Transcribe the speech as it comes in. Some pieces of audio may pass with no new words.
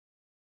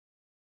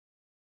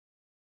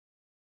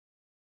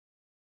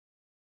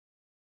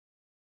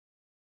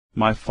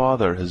My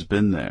father has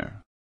been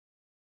there.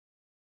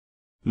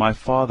 My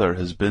father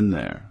has been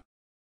there.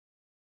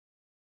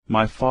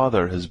 My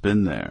father has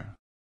been there.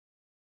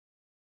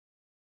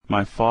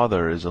 My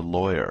father is a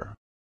lawyer.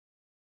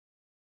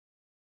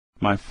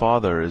 My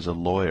father is a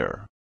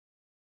lawyer.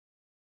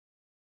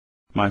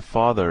 My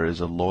father is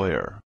a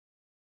lawyer.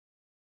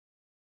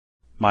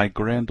 My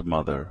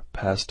grandmother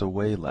passed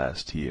away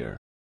last year.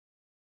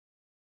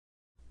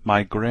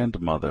 My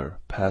grandmother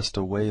passed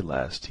away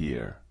last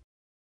year.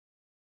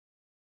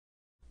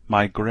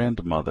 My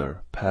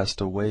grandmother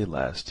passed away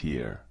last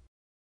year.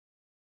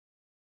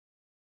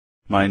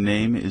 My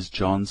name is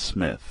John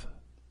Smith.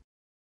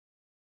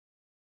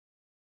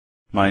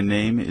 My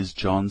name is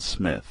John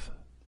Smith.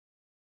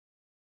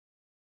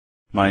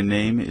 My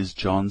name is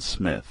John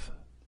Smith.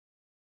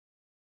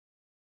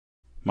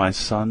 My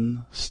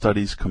son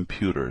studies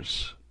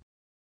computers.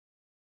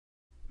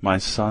 My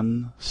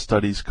son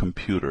studies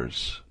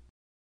computers.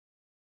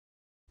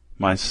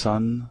 My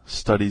son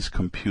studies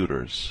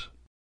computers.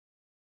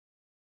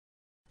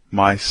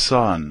 My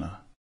son.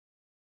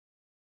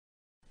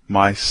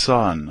 My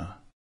son.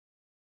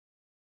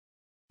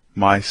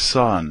 My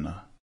son.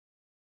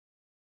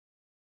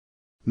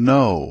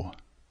 No,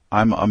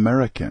 I'm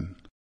American.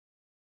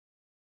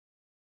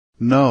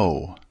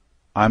 No,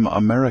 I'm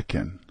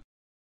American.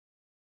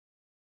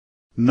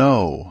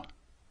 No,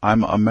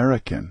 I'm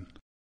American.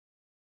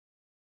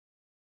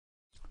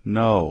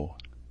 No,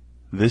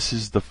 this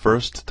is the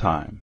first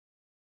time.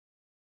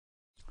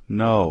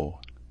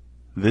 No,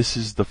 this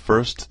is the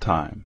first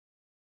time.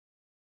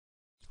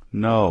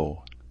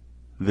 No,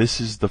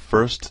 this is the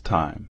first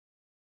time.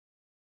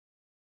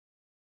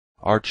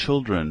 Our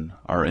children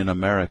are in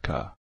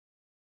America.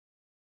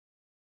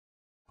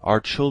 Our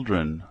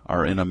children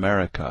are in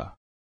America.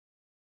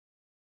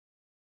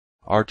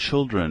 Our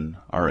children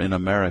are in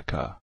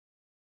America.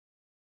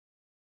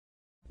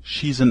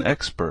 She's an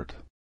expert.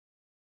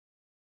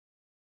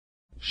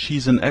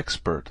 She's an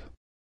expert.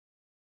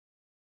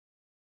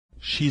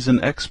 She's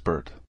an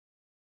expert.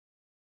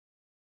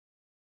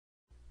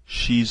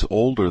 She's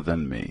older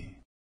than me.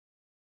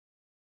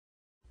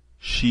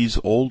 She's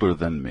older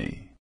than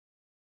me.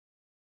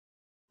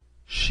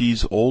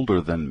 She's older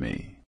than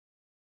me.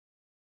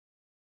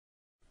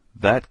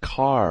 That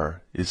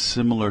car is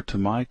similar to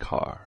my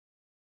car.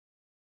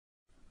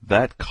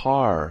 That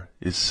car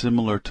is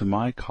similar to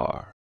my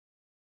car.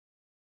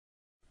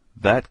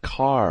 That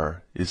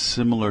car is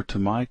similar to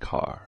my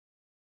car.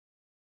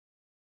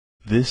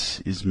 This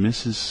is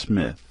Mrs.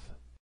 Smith.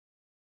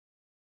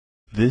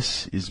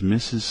 This is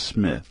Mrs.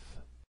 Smith.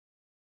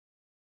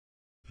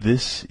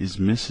 This is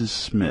Mrs.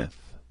 Smith.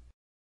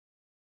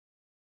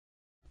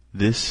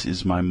 This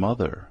is my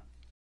mother.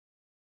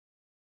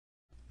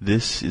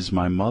 This is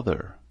my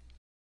mother.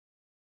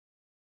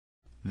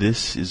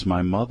 This is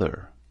my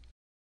mother.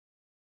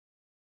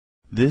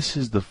 This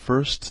is the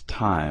first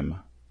time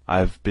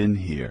I've been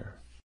here.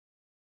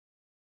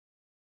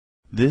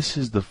 This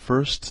is the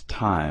first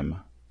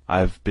time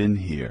I've been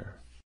here.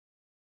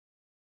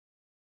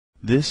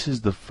 This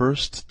is the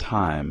first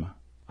time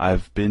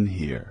I've been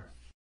here.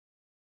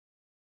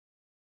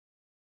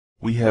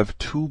 We have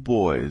 2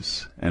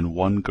 boys and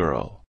 1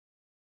 girl.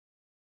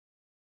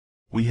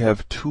 We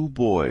have 2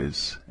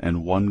 boys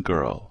and 1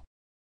 girl.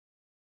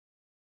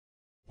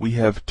 We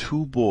have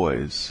 2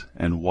 boys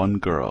and 1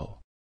 girl.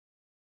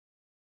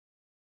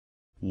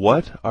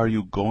 What are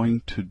you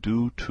going to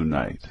do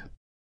tonight?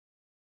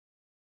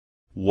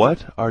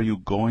 What are you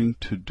going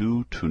to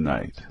do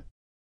tonight?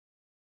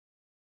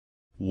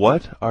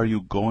 What are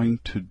you going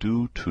to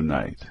do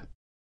tonight?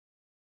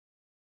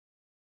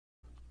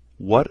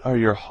 What are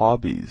your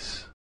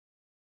hobbies?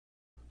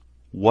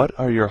 What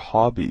are your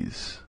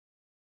hobbies?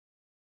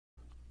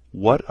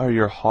 What are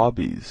your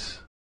hobbies?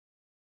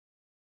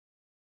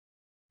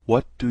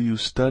 What do you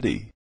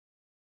study?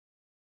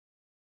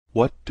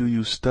 What do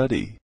you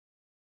study?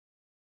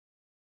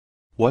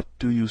 What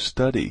do you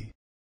study?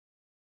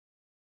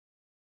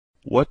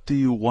 What do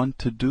you want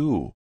to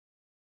do?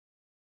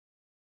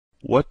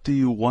 What do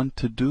you want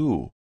to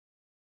do?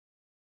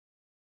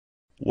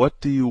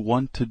 What do you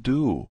want to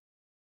do?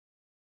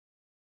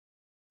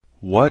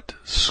 What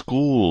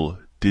school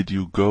did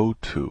you go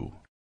to?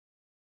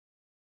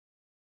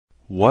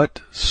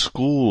 What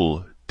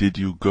school did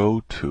you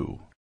go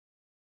to?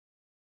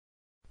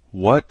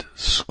 What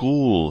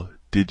school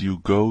did you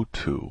go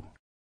to?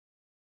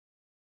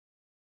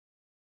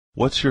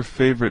 What's your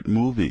favorite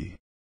movie?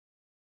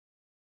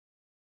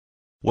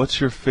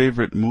 What's your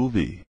favorite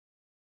movie?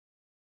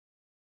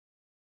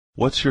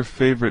 What's your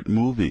favorite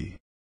movie?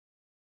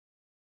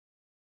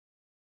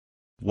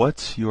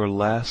 What's your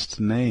last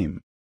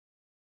name?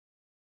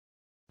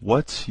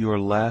 What's your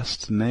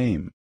last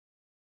name?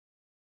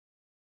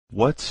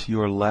 What's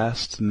your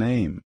last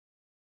name?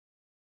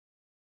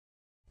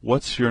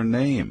 What's your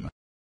name?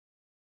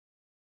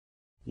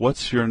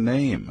 What's your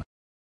name?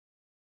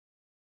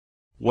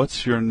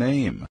 What's your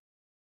name?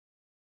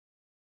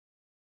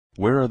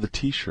 Where are the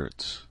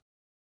t-shirts?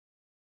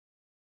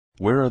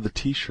 Where are the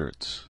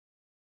t-shirts?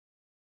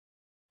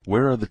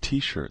 Where are the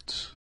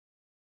t-shirts?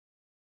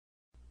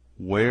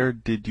 Where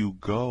did you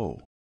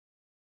go?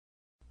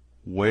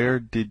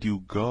 Where did you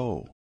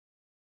go?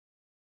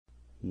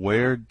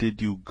 Where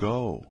did you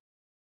go?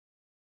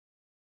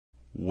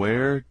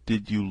 Where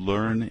did you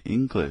learn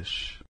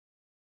English?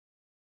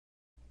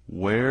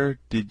 Where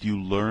did you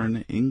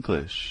learn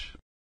English?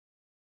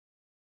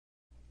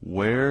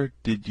 Where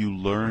did you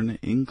learn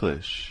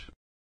English?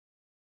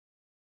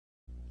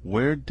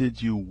 Where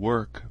did you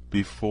work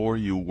before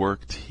you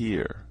worked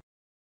here?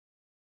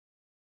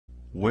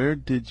 Where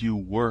did you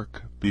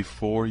work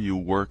before you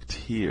worked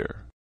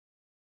here?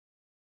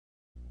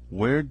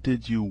 Where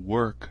did you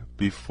work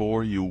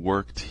before you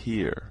worked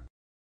here?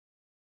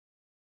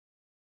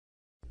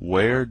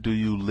 Where do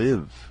you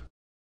live?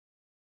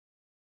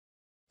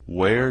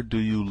 Where do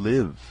you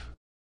live?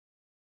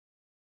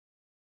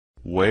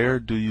 Where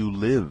do you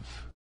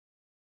live?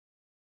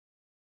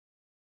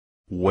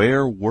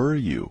 Where were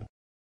you?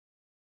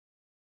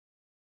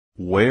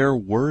 Where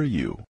were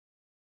you?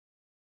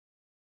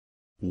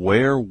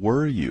 Where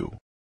were you?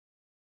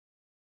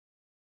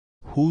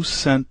 Who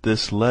sent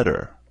this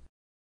letter?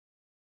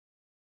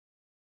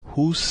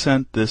 Who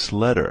sent this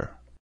letter?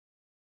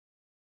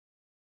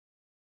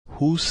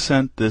 Who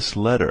sent this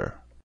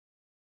letter?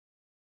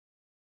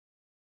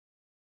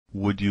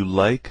 Would you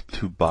like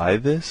to buy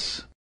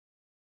this?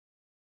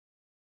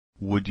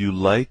 Would you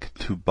like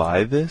to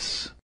buy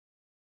this?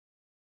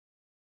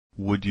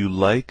 Would you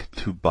like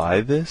to buy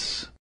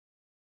this?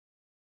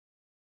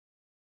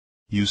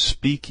 You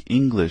speak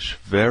English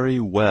very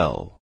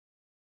well.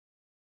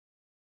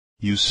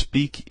 You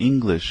speak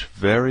English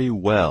very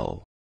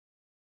well.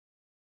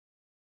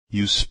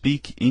 You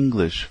speak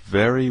English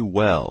very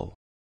well.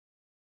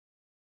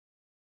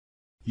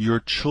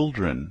 Your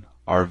children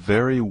are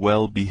very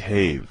well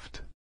behaved.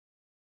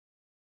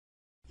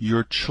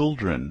 Your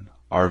children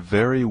are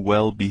very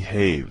well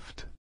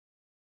behaved.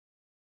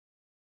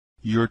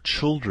 Your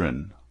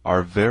children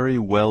are very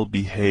well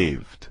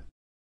behaved.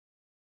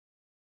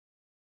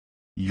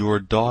 Your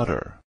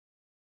daughter.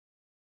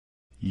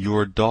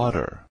 Your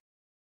daughter.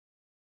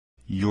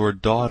 Your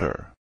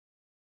daughter.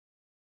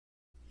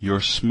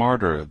 You're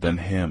smarter than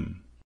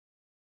him.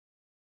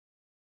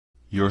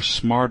 You're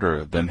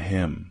smarter than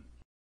him.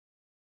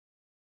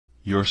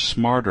 You're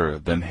smarter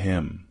than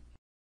him.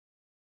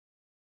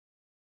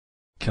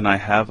 Can I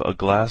have a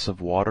glass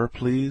of water,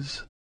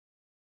 please?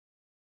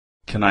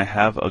 Can I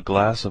have a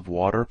glass of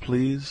water,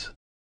 please?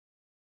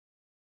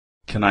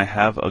 Can I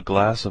have a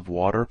glass of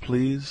water,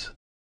 please?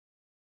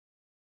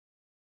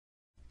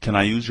 Can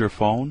I use your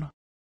phone?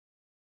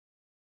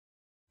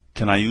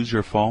 Can I use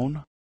your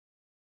phone?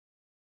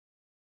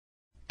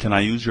 Can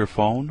I use your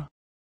phone?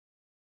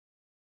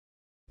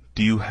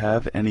 Do you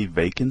have any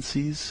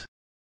vacancies?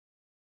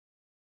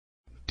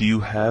 Do you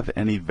have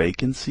any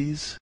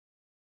vacancies?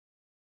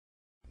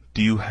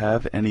 Do you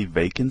have any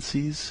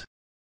vacancies?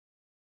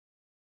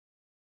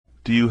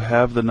 Do you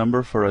have the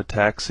number for a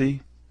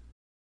taxi?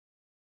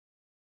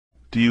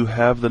 Do you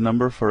have the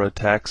number for a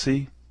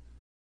taxi?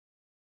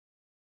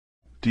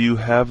 Do you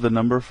have the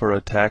number for a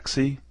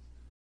taxi?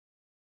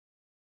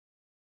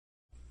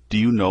 Do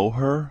you know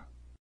her?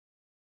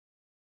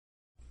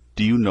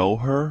 Do you know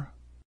her?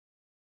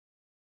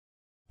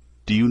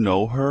 Do you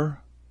know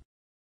her?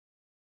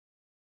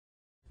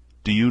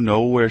 Do you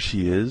know where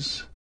she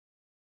is?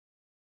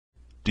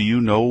 Do you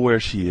know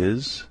where she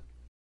is?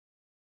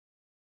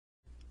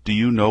 Do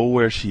you know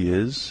where she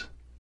is?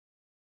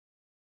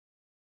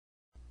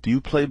 Do you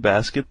play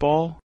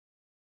basketball?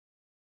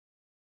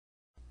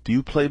 Do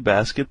you play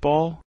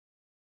basketball?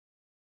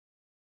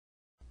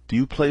 Do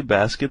you play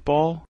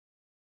basketball?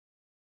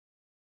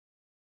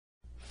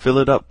 Fill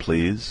it up,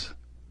 please.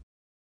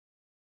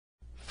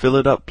 Fill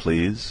it up,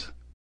 please.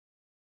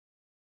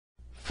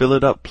 Fill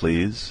it up,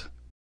 please.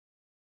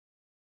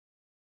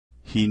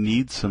 He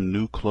needs some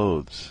new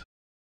clothes.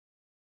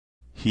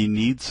 He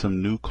needs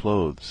some new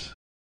clothes.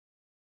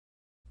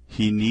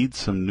 He needs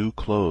some new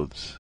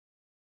clothes.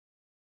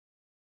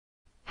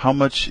 How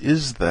much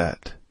is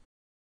that?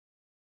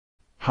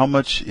 How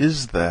much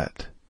is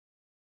that?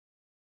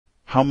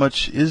 How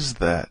much is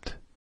that?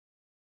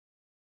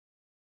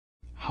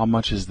 How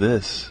much is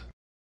this?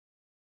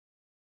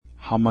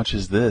 How much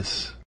is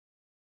this?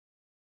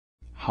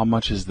 How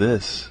much is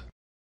this?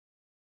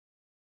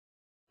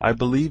 I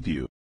believe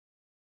you.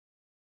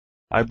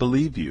 I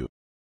believe you.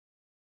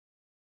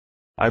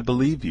 I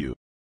believe you.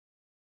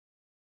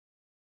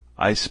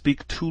 I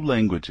speak 2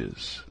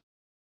 languages.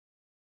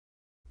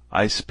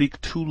 I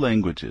speak 2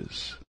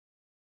 languages.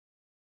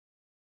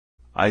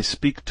 I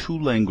speak 2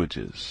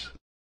 languages.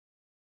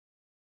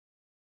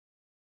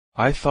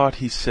 I thought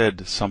he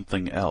said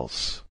something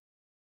else.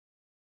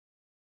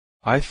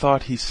 I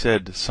thought he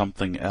said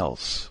something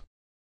else.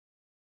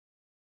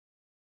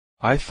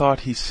 I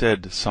thought he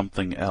said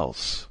something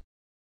else.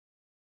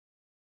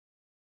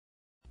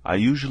 I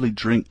usually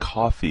drink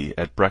coffee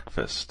at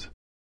breakfast.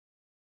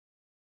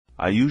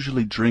 I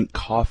usually drink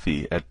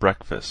coffee at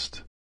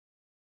breakfast.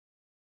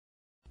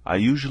 I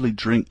usually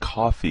drink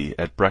coffee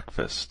at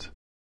breakfast.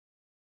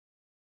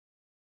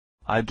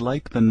 I'd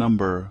like the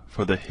number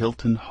for the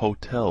Hilton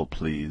Hotel,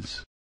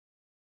 please.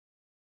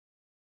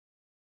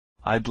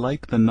 I'd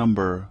like the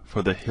number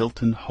for the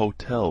Hilton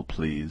Hotel,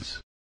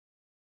 please.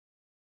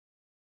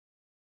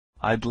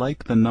 I'd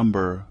like the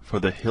number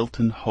for the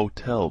Hilton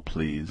Hotel,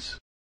 please.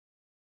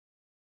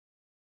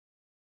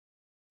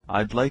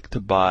 I'd like to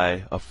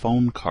buy a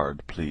phone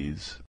card,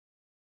 please.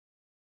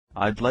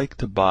 I'd like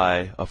to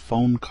buy a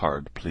phone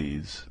card,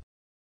 please.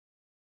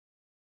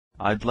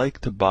 I'd like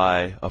to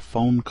buy a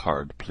phone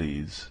card,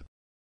 please.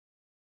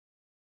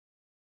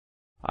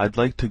 I'd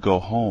like to go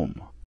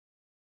home.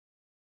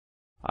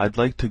 I'd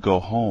like to go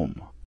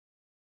home.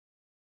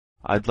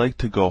 I'd like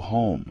to go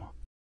home.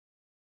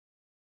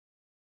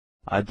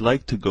 I'd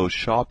like to go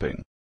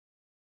shopping.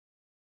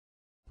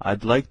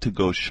 I'd like to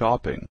go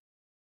shopping.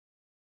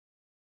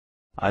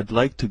 I'd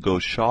like to go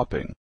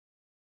shopping.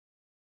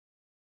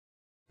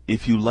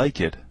 If you like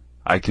it,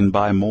 I can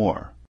buy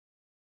more.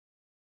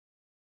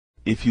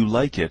 If you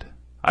like it,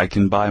 I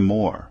can buy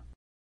more.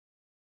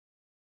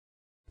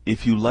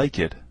 If you like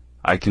it,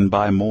 I can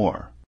buy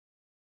more.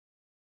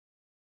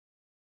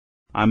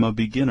 I'm a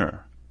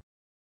beginner.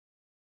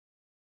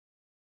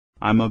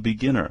 I'm a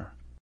beginner.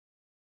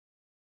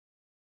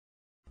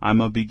 I'm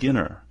a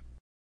beginner.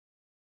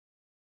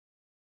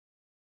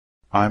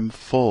 I'm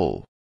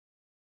full.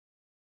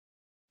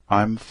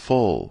 I'm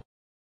full.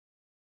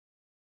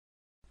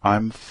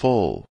 I'm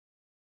full.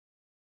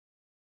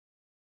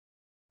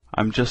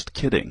 I'm just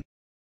kidding.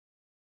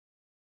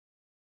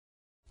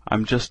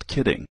 I'm just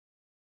kidding.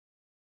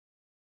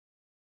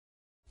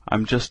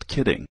 I'm just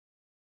kidding.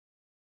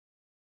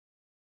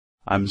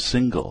 I'm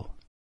single.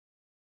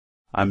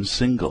 I'm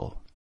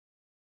single.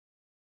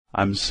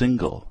 I'm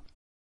single.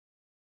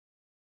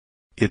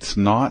 It's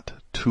not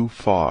too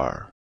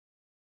far.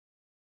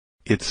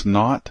 It's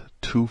not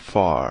too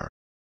far.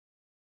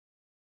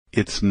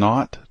 It's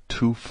not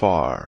too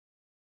far.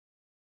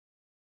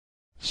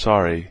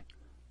 Sorry,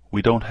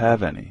 we don't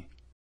have any.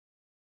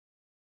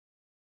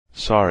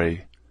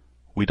 Sorry,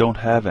 we don't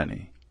have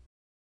any.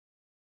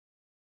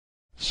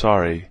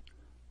 Sorry,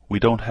 we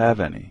don't have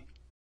any.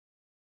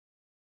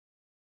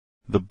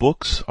 The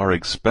books are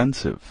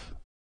expensive.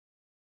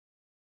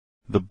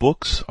 The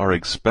books are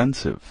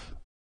expensive.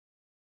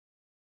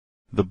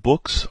 The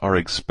books are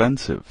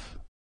expensive.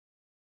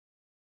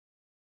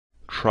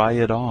 Try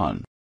it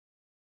on.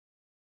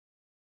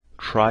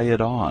 Try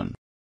it on.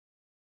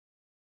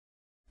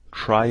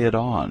 Try it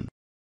on.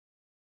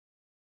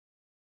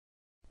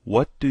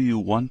 What do you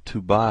want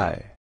to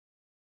buy?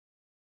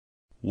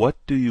 What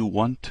do you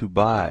want to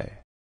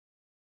buy?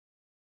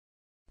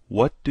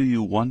 What do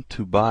you want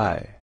to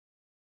buy?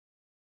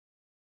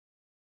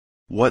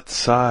 What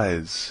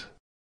size?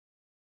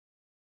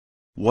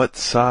 What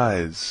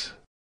size?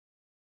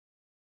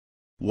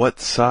 What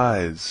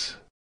size?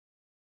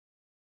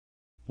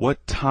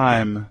 What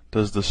time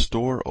does the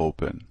store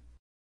open?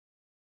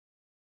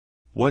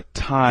 What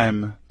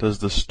time does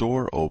the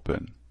store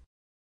open?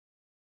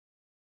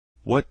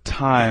 What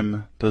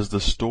time does the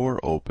store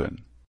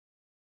open?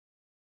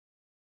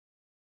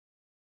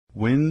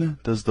 When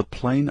does the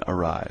plane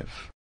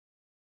arrive?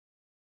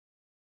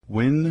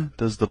 When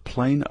does the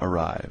plane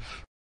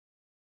arrive?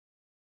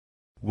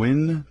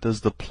 When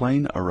does the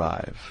plane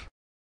arrive?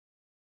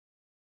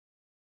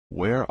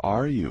 Where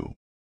are you?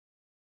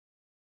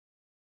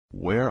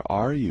 Where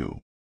are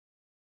you?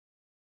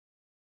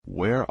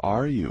 Where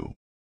are you?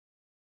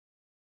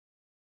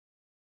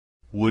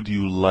 Would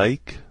you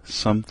like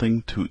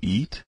something to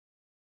eat?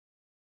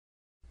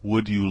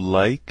 Would you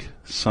like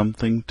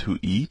something to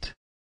eat?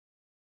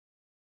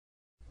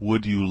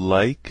 Would you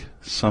like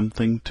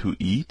something to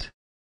eat?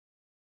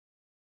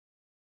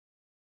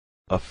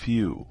 A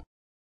few.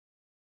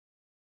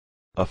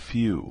 A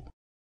few.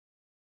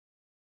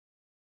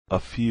 A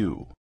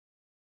few.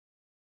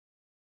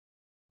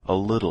 A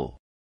little.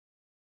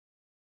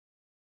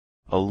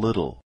 A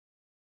little.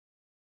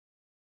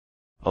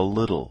 A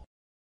little.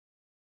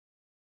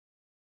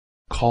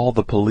 Call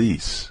the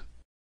police.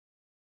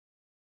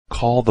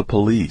 Call the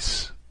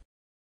police.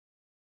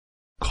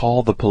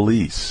 Call the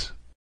police.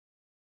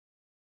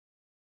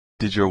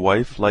 Did your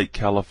wife like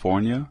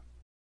California?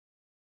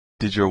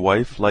 Did your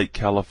wife like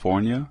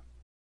California?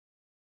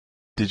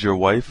 Did your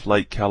wife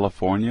like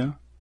California?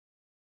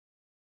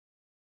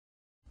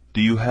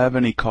 Do you have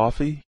any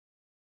coffee?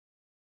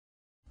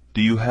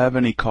 Do you have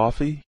any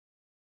coffee?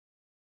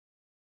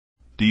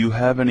 Do you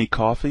have any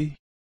coffee?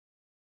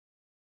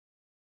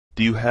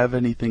 Do you have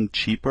anything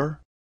cheaper?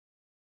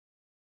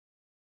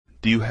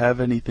 Do you have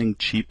anything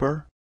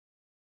cheaper?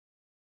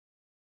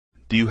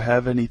 Do you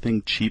have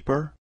anything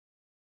cheaper?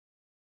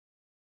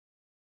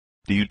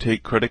 Do you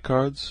take credit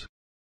cards?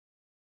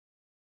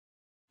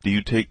 Do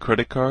you take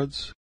credit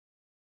cards?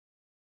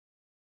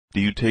 Do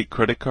you take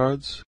credit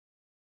cards?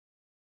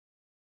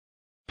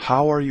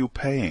 How are you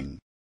paying?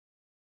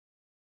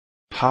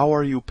 How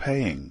are you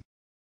paying?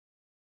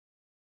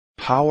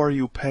 How are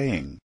you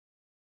paying?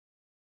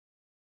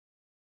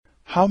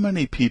 How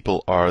many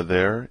people are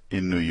there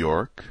in New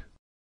York?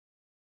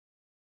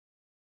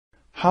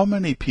 How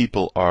many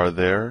people are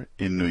there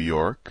in New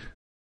York?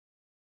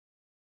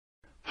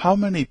 How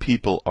many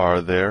people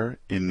are there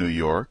in New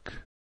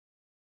York?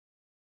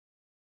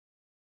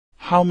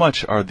 How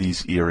much are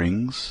these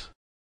earrings?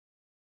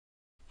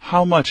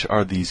 How much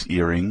are these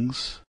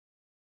earrings?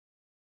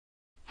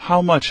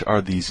 How much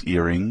are these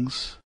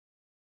earrings?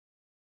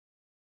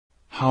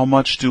 How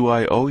much do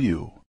I owe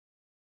you?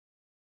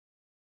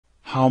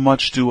 How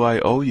much do I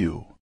owe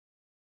you?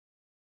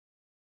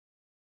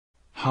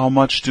 How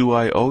much do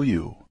I owe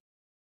you?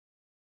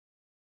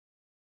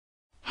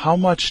 How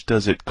much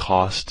does it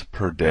cost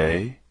per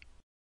day?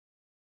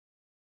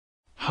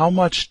 How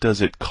much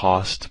does it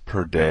cost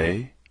per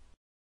day?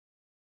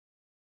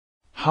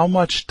 How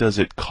much does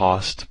it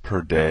cost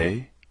per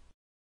day?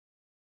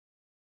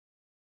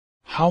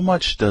 How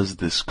much does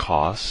this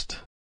cost?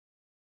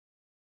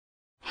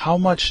 How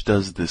much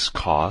does this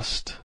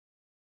cost?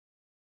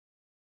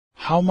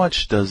 How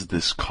much does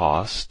this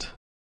cost?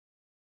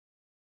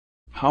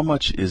 How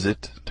much is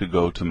it to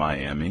go to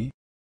Miami?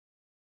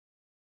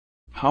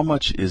 How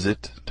much is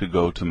it to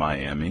go to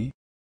Miami?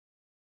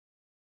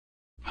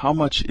 How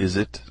much is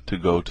it to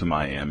go to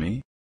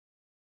Miami?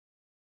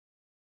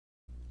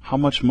 How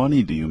much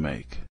money do you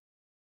make?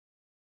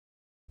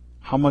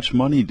 How much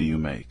money do you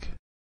make?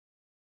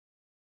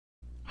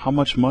 How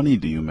much money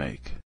do you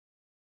make?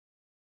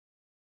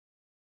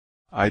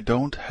 I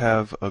don't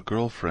have a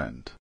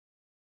girlfriend.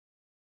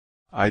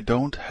 I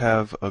don't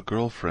have a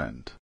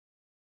girlfriend.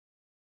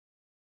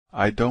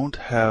 I don't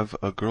have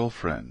a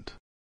girlfriend.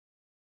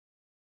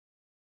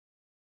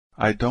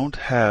 I don't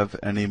have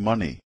any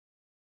money.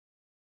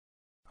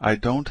 I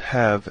don't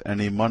have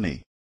any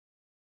money.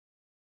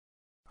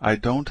 I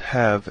don't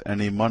have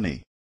any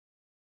money.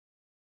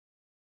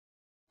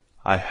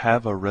 I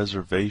have a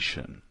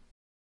reservation.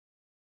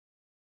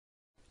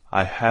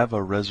 I have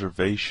a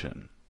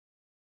reservation.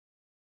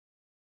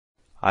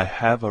 I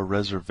have a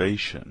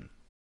reservation.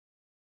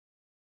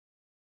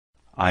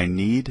 I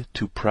need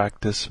to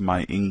practice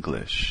my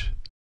English.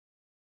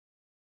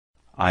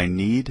 I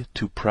need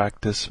to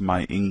practice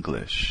my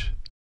English.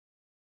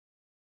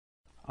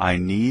 I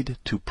need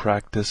to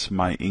practice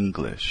my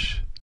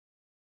English.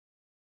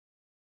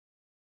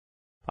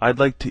 I'd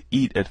like to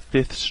eat at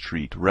Fifth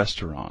Street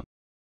Restaurant.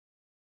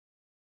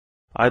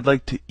 I'd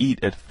like to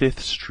eat at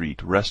Fifth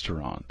Street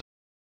Restaurant.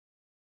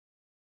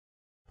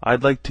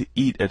 I'd like to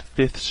eat at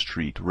Fifth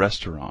Street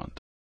Restaurant.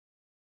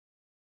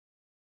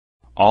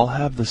 I'll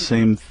have the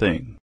same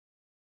thing.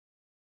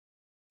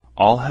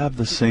 I'll have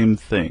the same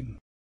thing.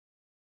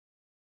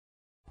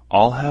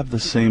 I'll have the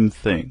same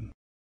thing.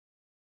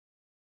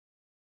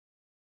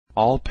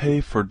 I'll pay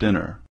for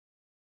dinner.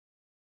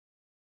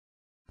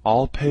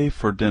 I'll pay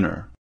for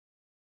dinner.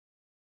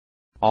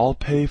 I'll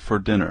pay for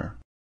dinner.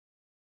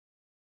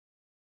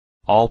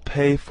 I'll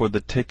pay for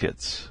the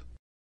tickets.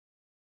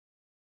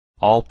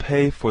 I'll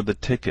pay for the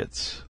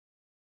tickets.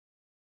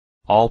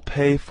 I'll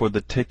pay for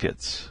the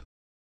tickets.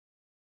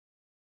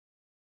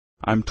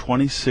 I'm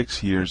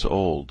 26 years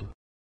old.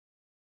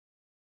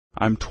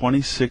 I'm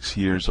 26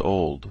 years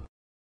old.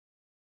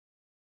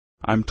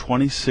 I'm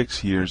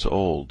 26 years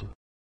old.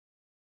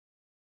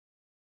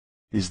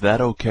 Is that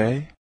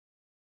okay?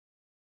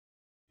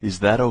 Is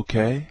that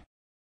okay?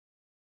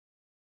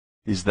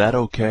 Is that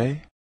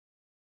okay?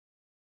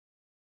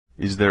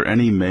 Is there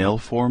any mail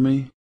for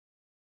me?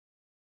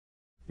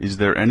 Is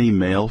there any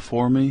mail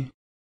for me?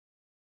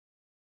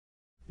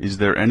 Is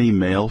there any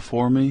mail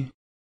for me?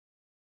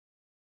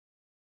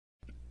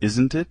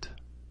 Isn't it?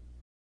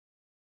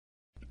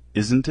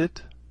 Isn't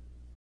it?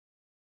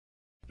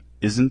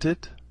 Isn't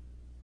it?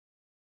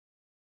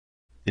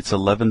 It's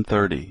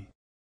 11:30.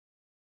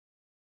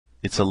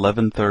 It's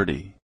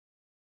 11:30.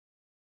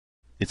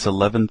 It's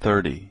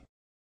 11:30.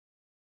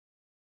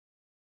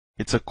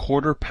 It's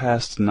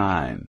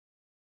 9:15.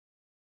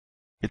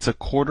 It's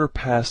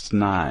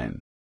 9:15.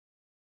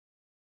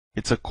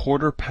 It's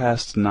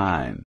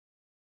 9:15.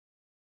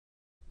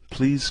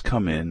 Please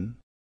come in.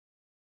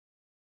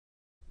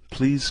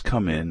 Please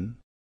come in.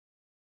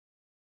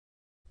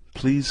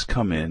 Please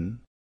come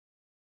in.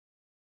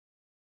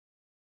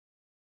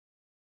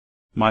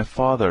 My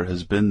father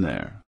has been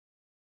there.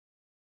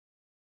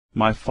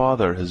 My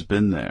father has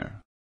been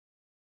there.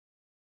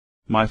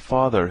 My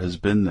father has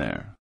been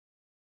there.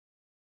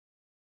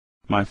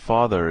 My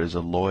father is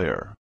a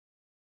lawyer.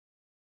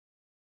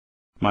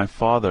 My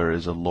father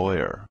is a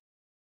lawyer.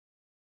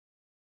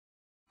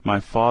 My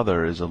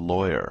father is a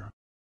lawyer.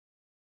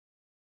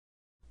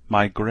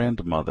 My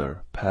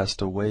grandmother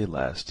passed away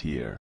last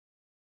year.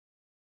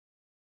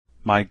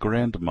 My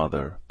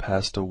grandmother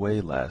passed away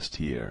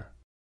last year.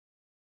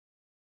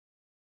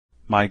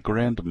 My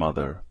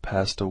grandmother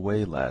passed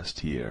away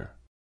last year.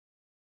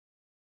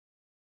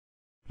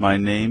 My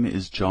name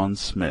is John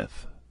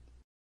Smith.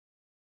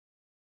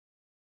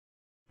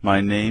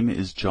 My name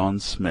is John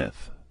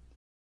Smith.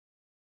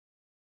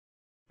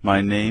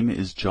 My name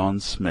is John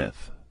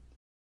Smith.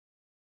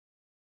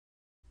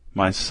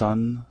 My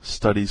son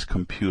studies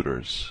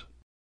computers.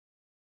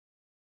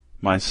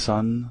 My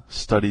son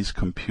studies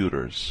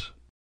computers.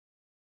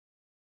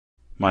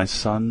 My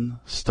son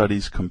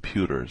studies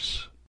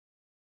computers.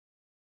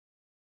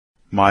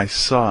 My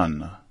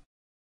son.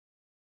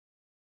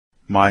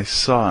 My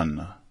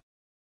son.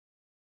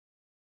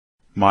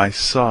 My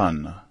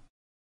son.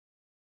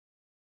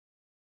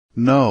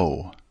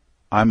 No,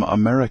 I'm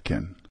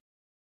American.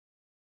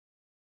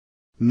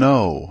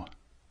 No,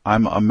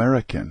 I'm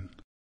American.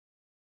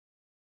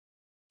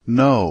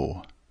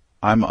 No,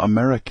 I'm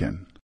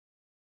American.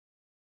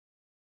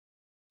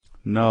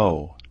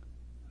 No,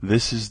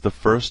 this is the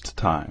first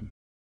time.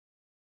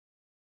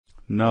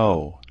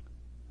 No,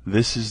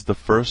 this is the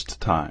first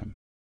time.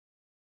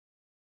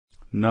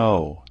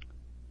 No,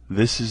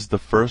 this is the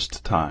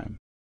first time.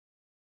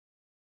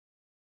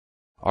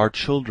 Our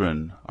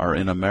children are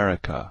in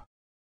America.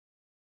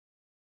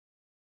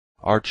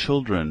 Our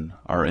children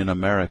are in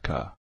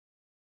America.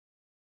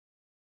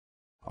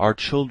 Our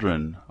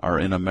children are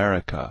in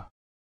America.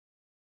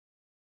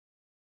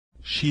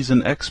 She's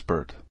an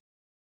expert.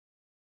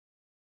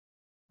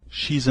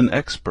 She's an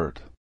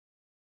expert.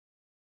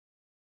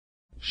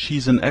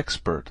 She's an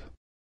expert.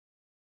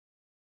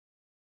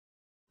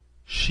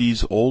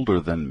 She's older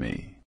than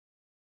me.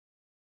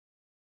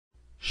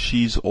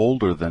 She's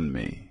older than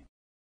me.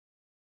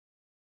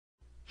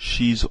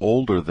 She's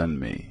older than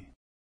me.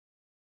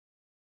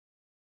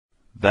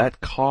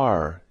 That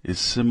car is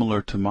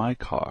similar to my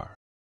car.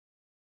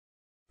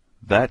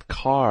 That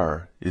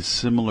car is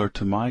similar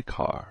to my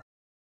car.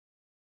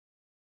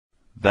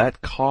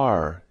 That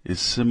car is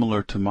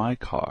similar to my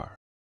car.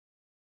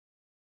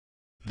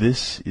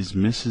 This is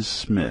Mrs.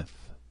 Smith.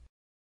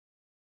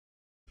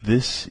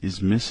 This is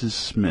Mrs.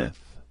 Smith.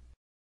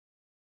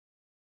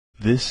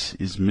 This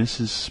is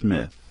Mrs.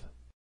 Smith.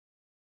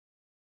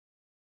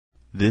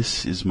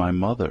 This is my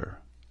mother.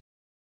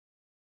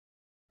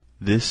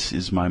 This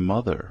is my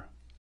mother.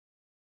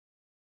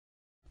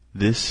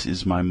 This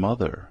is my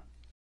mother.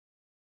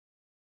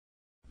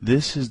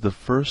 This is the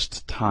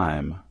first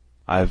time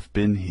I've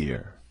been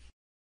here.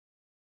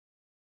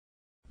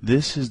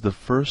 This is the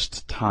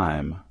first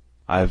time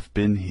I've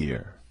been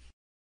here.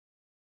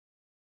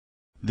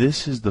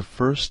 This is the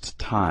first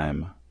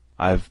time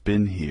I've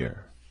been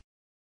here.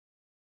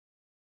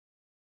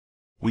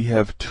 We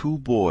have 2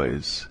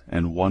 boys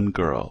and 1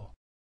 girl.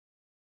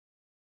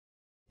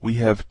 We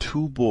have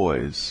 2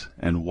 boys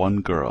and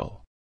 1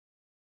 girl.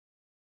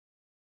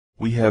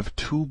 We have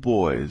 2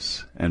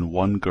 boys and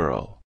 1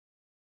 girl.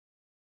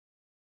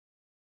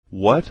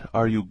 What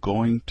are you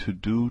going to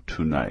do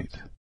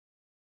tonight?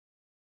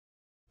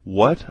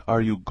 What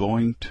are you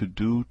going to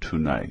do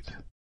tonight?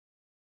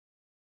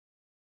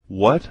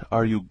 What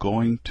are you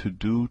going to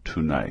do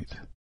tonight?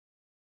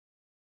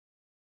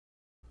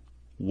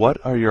 What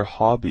are your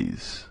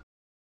hobbies?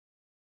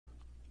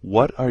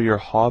 What are your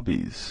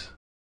hobbies?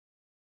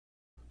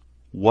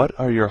 What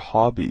are your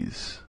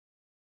hobbies?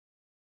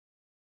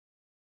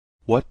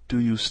 What do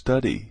you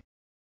study?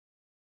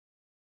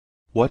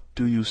 What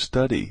do you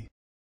study?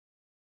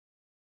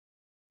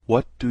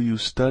 What do you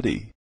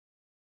study?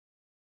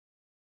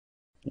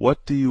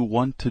 What do you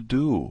want to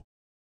do?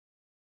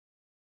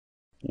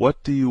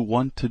 What do you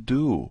want to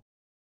do?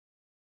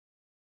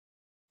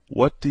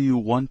 What do you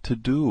want to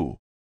do?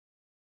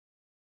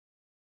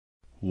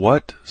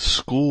 What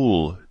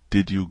school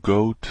did you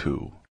go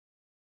to?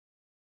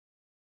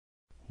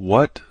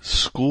 What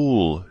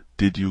school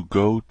did you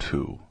go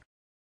to?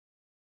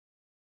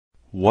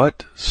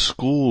 What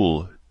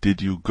school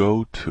did you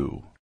go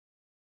to?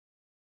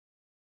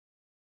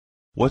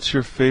 What's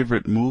your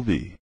favorite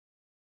movie?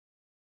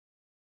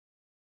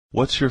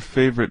 What's your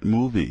favorite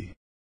movie?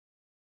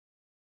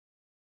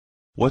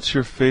 What's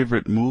your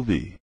favorite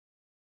movie?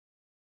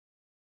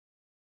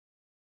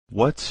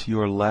 What's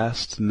your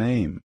last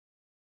name?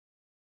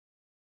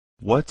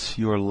 What's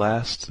your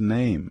last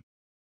name?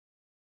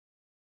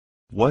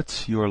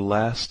 What's your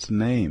last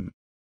name?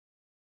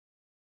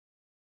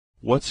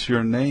 What's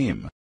your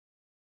name?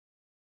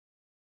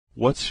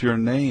 What's your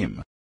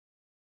name?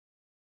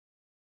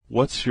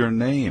 What's your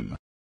name?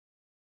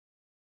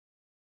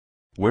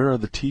 Where are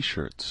the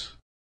t-shirts?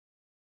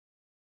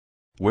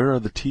 Where are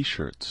the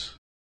t-shirts?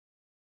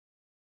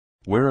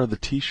 Where are the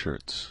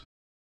t-shirts?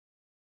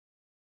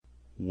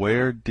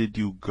 Where did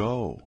you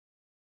go?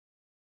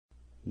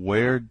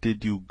 Where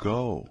did you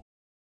go?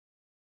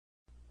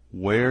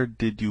 Where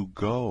did you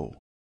go?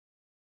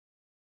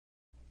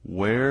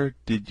 Where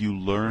did you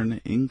learn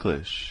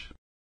English?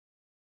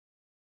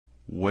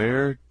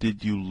 Where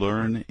did you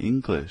learn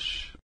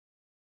English?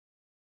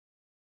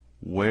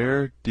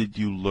 Where did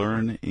you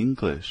learn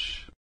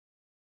English?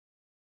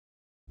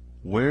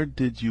 Where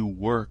did you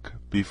work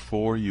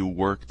before you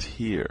worked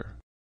here?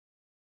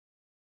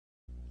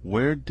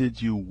 Where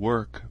did you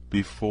work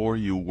before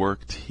you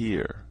worked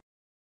here?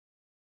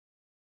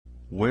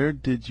 Where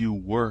did you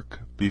work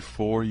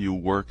before you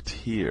worked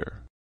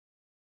here?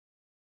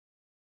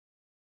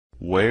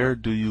 Where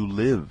do you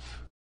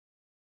live?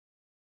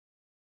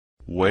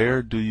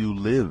 Where do you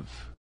live?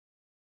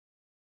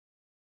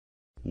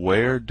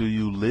 Where do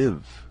you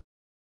live?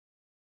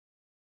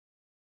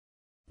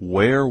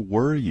 Where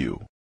were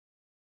you?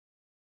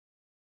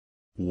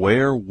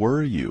 Where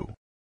were you?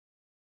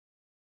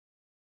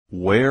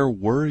 Where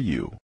were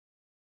you?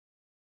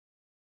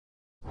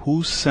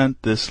 Who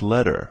sent this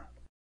letter?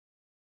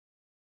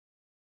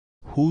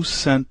 Who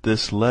sent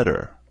this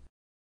letter?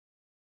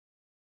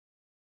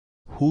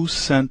 Who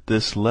sent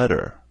this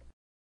letter?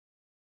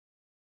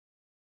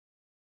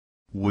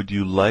 Would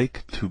you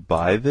like to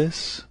buy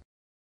this?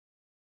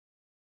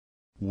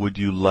 Would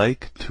you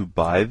like to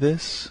buy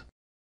this?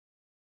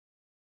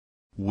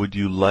 Would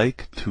you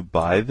like to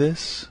buy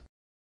this?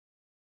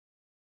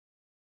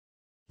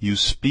 You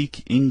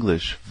speak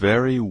English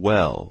very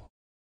well.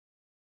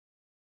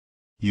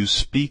 You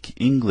speak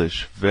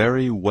English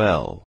very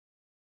well.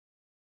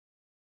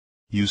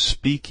 You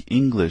speak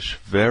English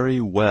very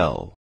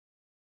well.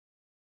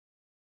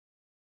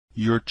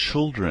 Your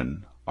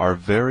children are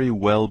very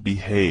well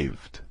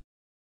behaved.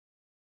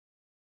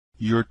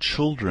 Your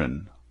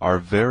children are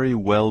very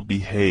well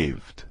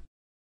behaved.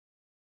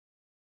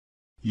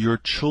 Your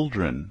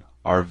children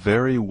are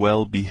very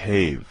well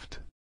behaved.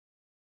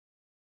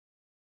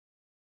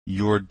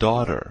 Your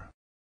daughter.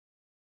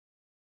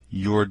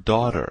 Your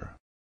daughter.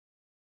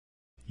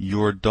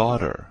 Your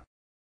daughter.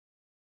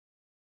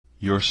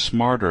 You're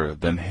smarter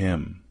than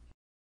him.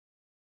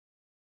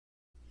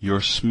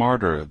 You're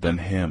smarter than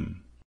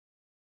him.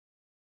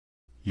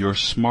 You're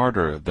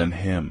smarter than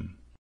him.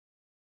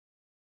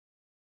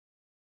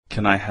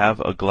 Can I have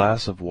a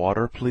glass of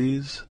water,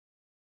 please?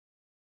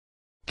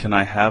 Can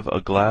I have a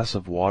glass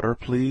of water,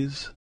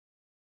 please?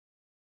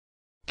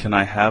 Can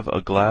I have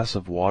a glass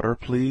of water,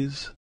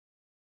 please?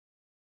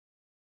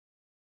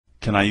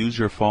 Can I use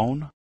your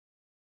phone?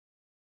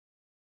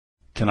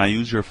 Can I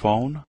use your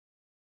phone?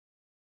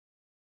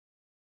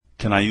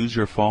 Can I use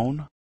your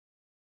phone?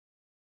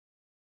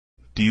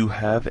 Do you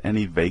have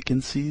any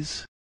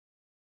vacancies?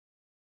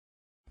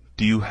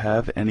 Do you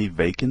have any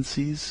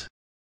vacancies?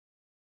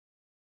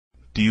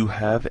 Do you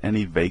have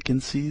any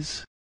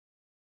vacancies?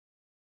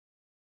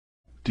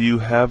 Do you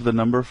have the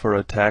number for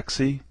a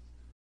taxi?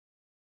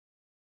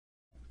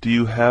 Do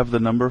you have the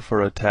number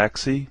for a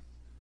taxi?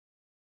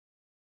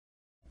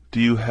 Do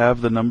you have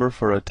the number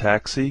for a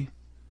taxi?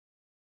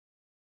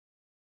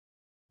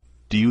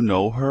 Do you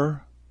know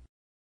her?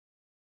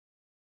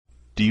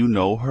 Do you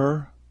know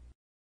her?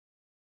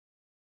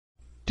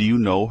 Do you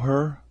know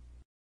her?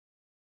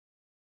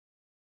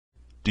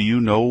 Do you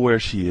know where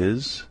she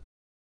is?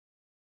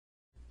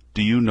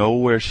 Do you know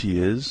where she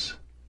is?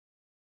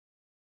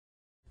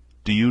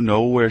 Do you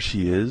know where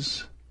she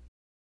is?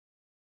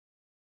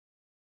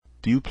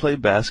 Do you play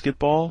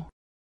basketball?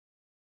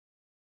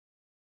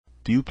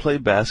 Do you play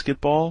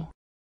basketball?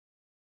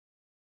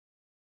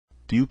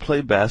 Do you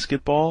play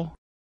basketball?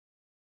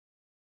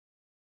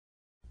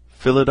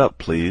 Fill it up,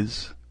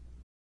 please.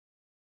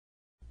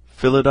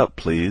 Fill it up,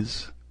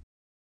 please.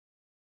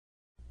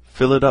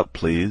 Fill it up,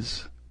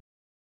 please.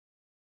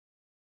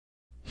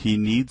 He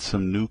needs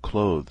some new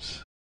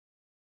clothes.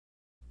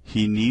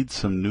 He needs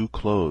some new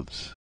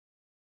clothes.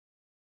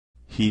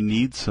 He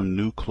needs some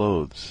new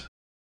clothes.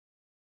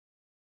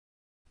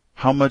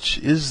 How much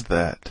is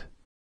that?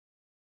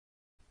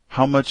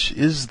 How much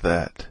is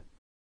that?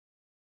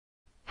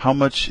 How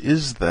much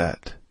is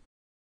that?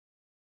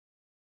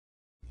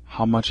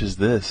 How much is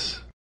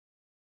this?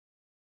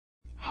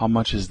 How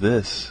much is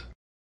this?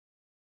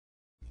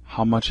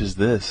 How much is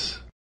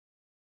this?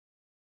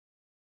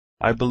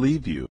 I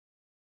believe you.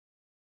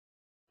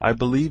 I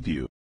believe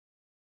you.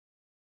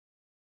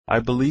 I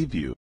believe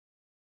you.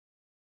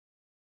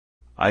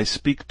 I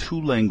speak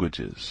 2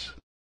 languages.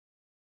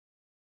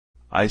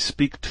 I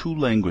speak 2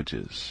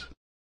 languages.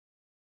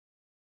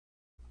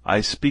 I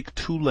speak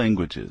 2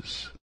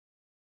 languages.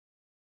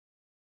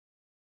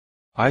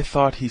 I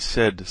thought he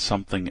said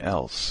something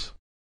else.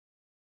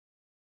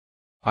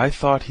 I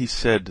thought he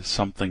said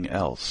something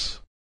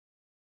else.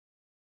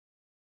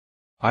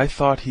 I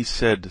thought he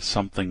said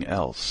something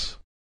else.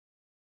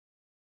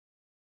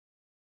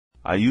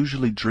 I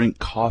usually drink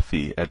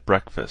coffee at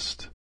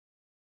breakfast.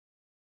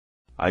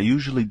 I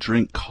usually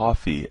drink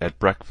coffee at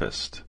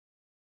breakfast.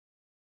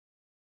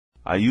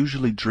 I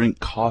usually drink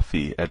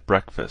coffee at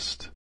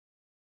breakfast.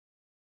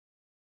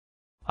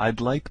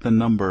 I'd like the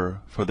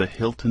number for the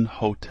Hilton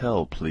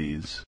Hotel,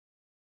 please.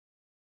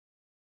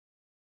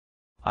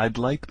 I'd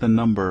like the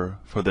number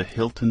for the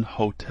Hilton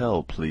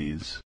Hotel,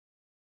 please.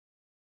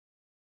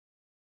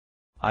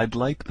 I'd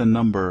like the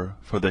number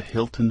for the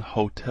Hilton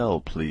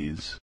Hotel,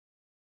 please.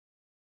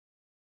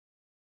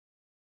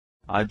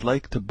 I'd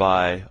like to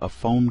buy a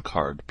phone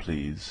card,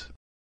 please.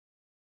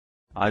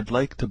 I'd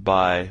like to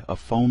buy a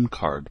phone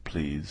card,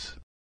 please.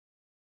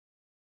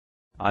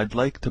 I'd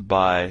like to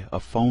buy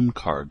a phone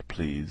card,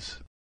 please.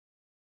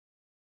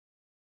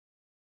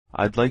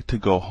 I'd like to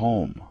go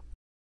home.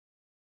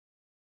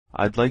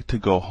 I'd like to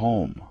go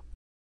home.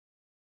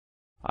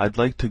 I'd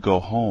like to go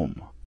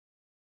home.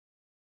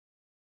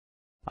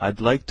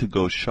 I'd like to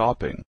go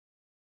shopping.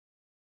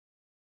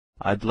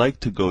 I'd like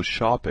to go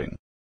shopping.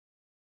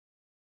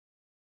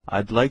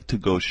 I'd like to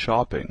go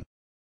shopping.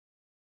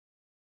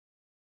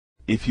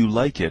 If you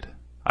like it,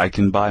 I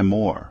can buy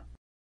more.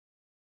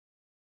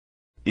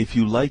 If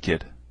you like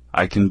it,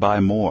 I can buy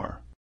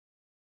more.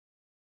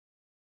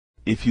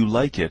 If you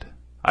like it,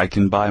 I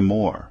can buy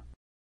more.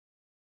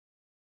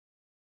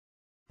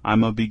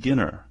 I'm a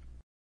beginner.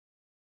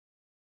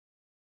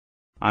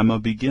 I'm a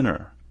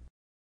beginner.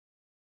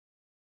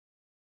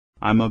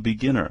 I'm a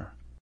beginner.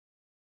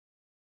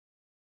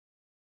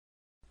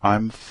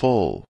 I'm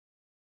full.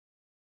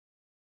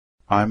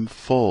 I'm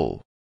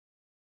full.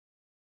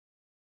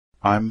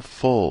 I'm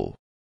full.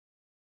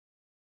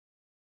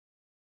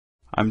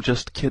 I'm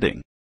just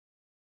kidding.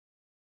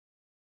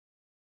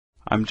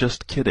 I'm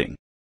just kidding.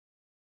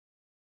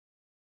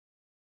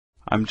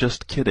 I'm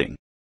just kidding.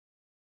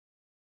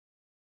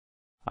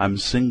 I'm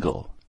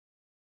single.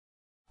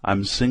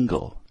 I'm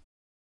single.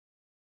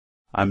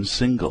 I'm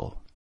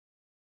single.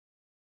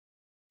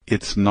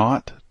 It's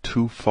not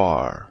too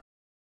far.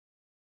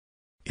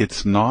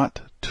 It's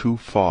not too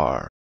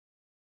far.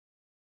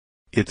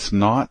 It's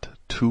not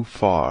too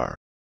far.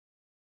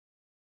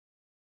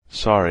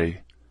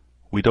 Sorry,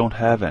 we don't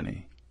have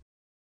any.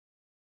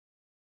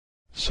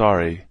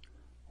 Sorry,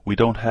 we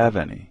don't have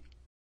any.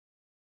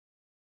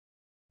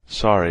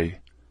 Sorry,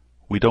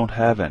 we don't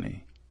have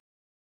any.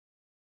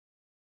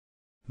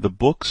 The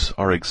books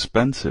are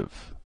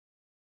expensive.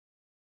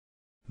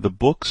 The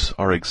books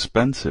are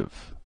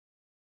expensive.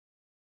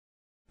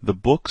 The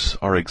books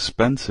are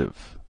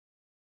expensive.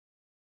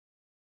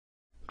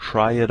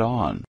 Try it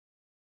on.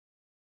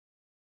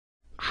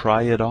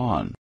 Try it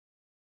on.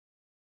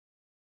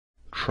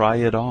 Try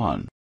it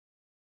on.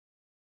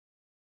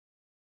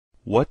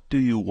 What do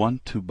you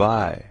want to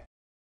buy?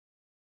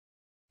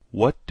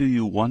 What do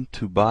you want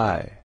to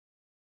buy?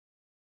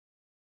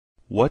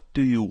 What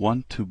do you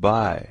want to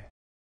buy?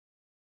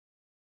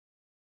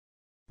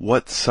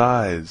 What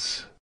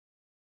size?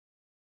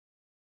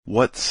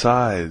 What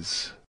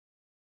size?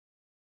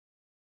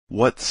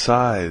 What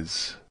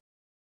size?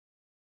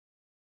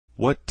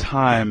 What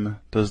time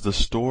does the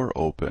store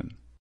open?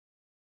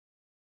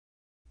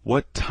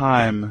 What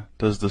time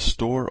does the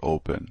store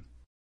open?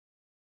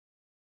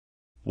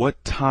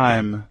 What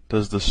time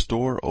does the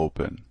store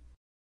open?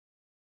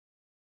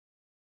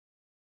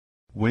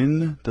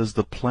 When does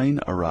the plane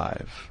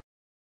arrive?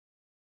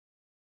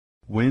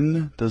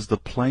 When does the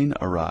plane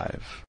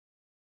arrive?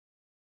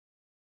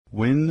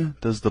 When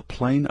does the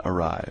plane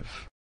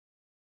arrive?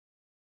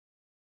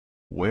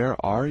 Where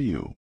are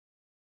you?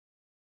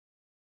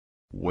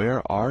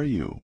 Where are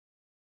you?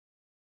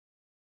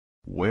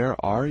 Where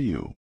are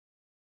you?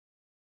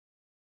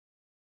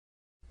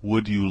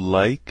 Would you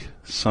like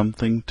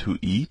something to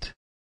eat?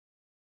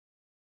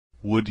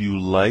 Would you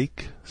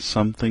like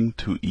something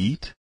to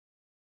eat?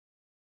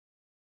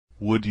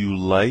 Would you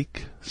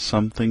like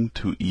something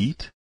to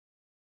eat?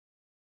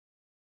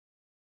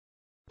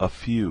 A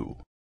few.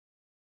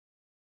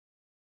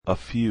 A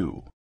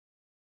few.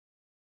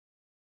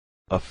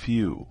 A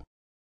few.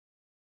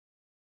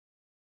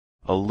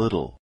 A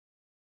little.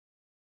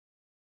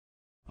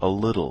 A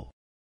little.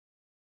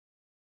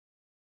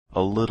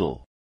 A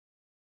little.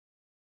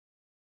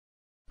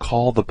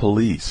 Call the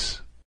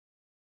police.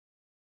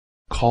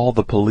 Call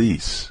the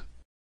police.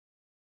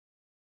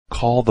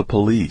 Call the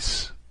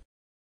police.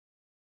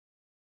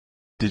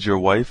 Did your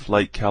wife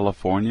like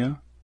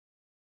California?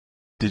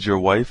 Did your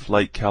wife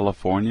like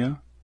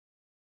California?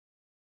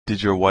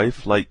 Did your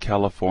wife like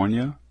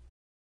California?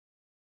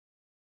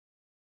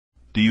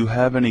 Do you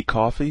have any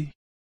coffee?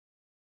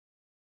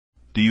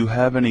 Do you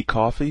have any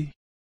coffee?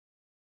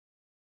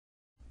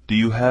 Do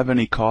you have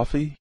any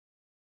coffee?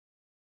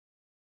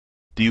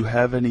 Do you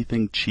have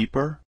anything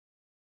cheaper?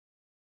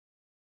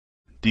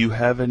 Do you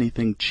have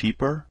anything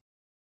cheaper?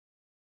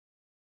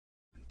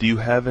 Do you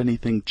have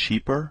anything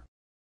cheaper?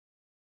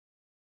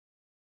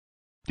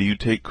 Do you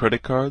take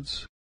credit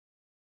cards?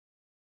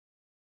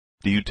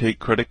 Do you take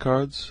credit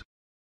cards?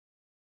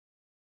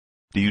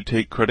 Do you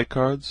take credit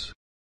cards?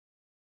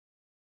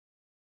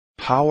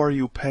 How are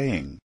you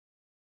paying?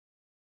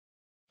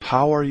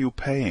 How are you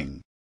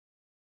paying?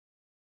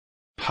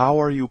 How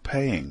are you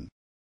paying?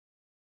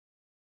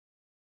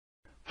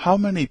 How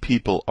many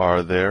people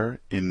are there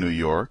in New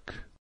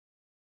York?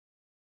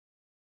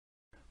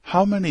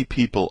 How many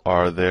people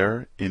are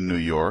there in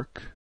New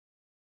York?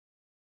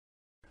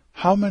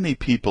 How many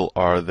people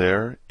are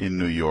there in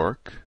New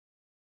York?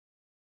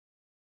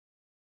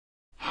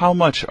 How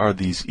much are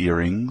these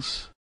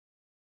earrings?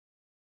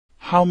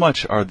 How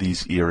much are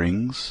these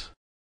earrings?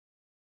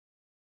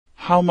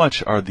 How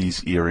much are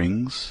these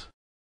earrings?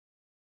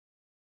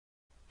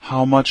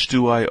 How much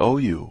do I owe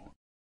you?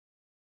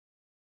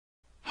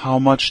 How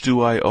much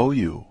do I owe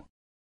you?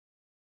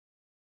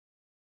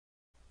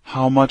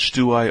 How much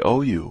do I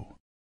owe you?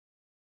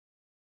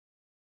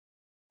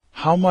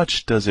 How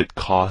much does it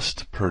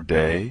cost per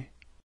day?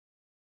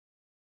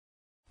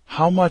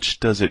 How much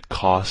does it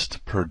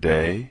cost per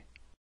day?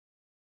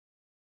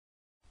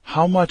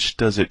 How much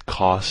does it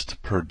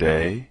cost per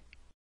day?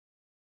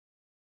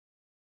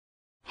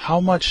 How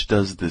much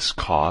does this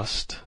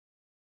cost?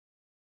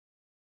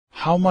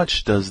 How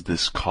much does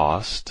this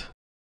cost?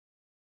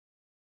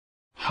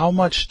 How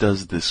much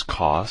does this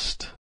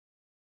cost?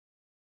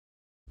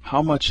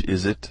 How much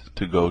is it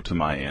to go to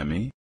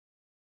Miami?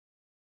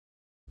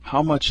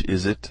 How much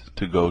is it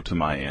to go to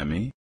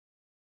Miami?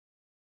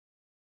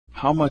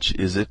 How much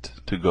is it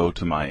to go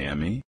to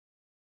Miami?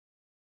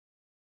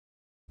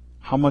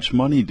 How much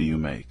money do you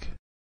make?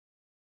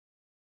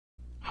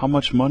 How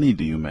much money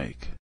do you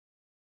make?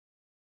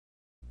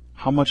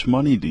 How much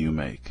money do you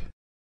make?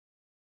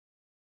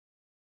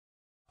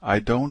 I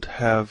don't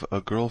have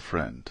a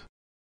girlfriend.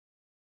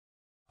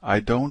 I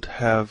don't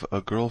have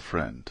a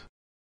girlfriend.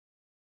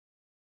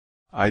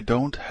 I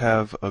don't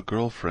have a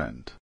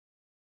girlfriend.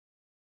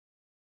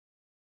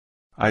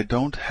 I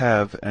don't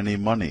have any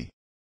money.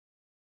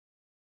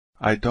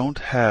 I don't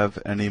have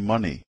any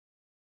money.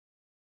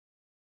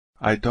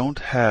 I don't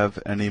have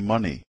any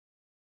money.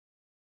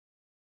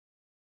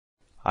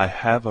 I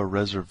have a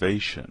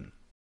reservation.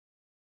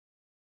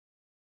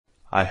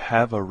 I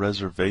have a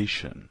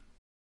reservation.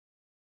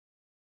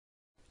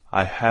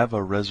 I have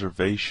a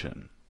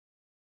reservation.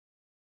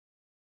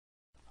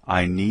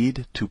 I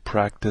need to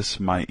practice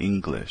my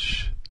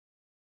English.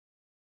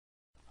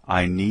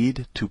 I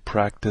need to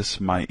practice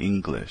my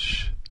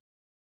English.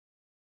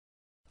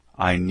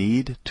 I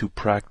need to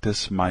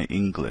practice my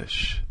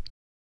English.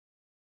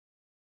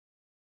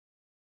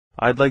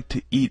 I'd like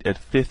to eat at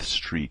Fifth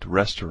Street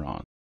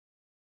Restaurant.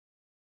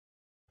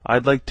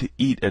 I'd like to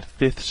eat at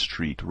Fifth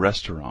Street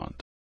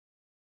Restaurant.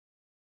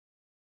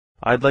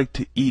 I'd like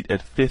to eat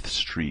at Fifth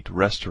Street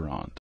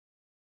Restaurant.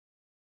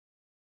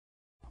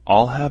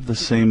 I'll have the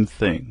same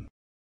thing.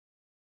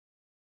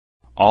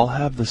 I'll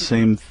have the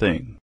same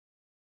thing.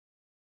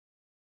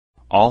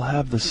 I'll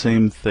have the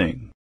same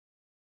thing.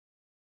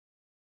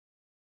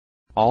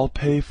 I'll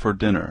pay for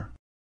dinner.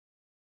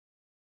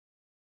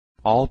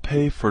 I'll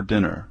pay for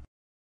dinner.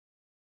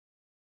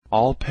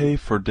 I'll pay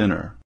for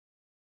dinner.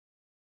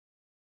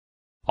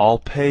 I'll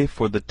pay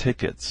for the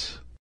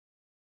tickets.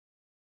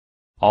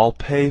 I'll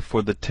pay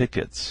for the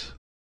tickets.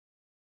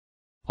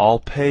 I'll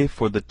pay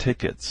for the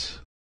tickets.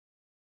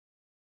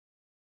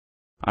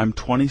 I'm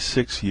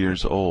 26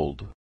 years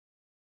old.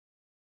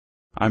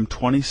 I'm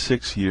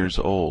 26 years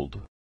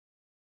old.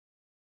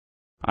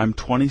 I'm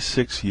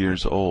 26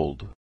 years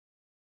old.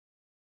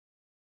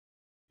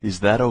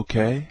 Is that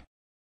okay?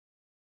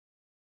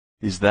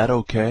 Is that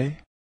okay?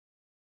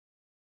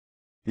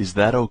 Is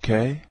that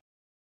okay?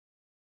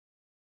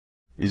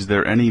 Is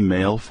there any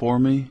mail for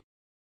me?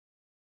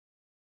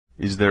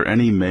 Is there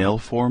any mail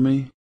for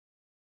me?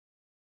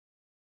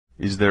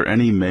 Is there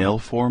any mail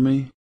for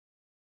me?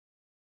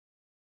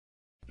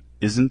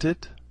 Isn't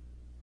it?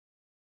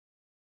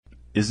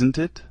 Isn't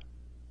it?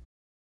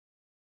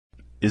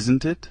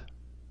 Isn't it?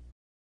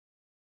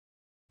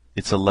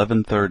 It's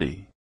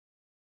 11:30.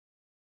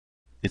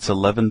 It's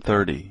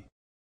 11:30.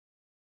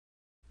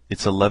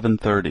 It's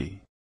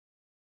 11:30.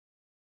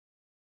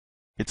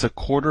 It's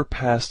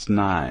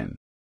 9:15.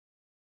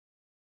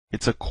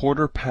 It's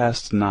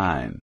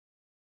 9:15.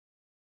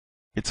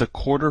 It's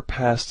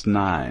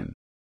 9:15.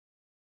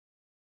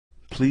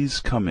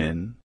 Please come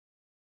in.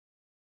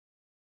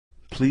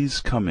 Please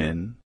come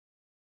in.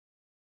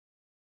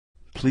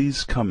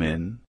 Please come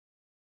in.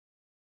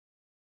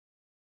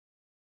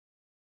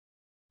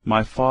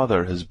 My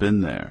father has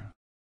been there.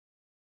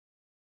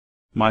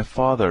 My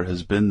father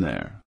has been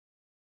there.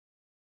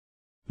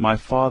 My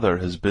father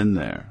has been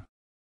there.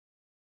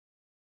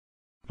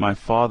 My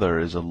father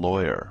is a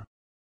lawyer.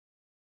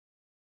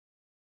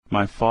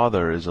 My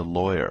father is a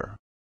lawyer.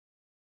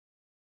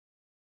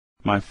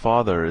 My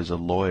father is a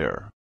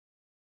lawyer.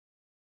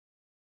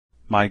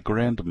 My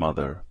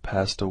grandmother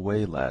passed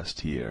away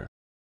last year.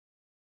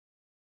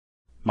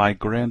 My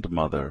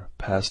grandmother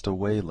passed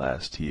away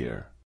last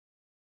year.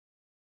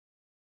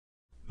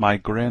 My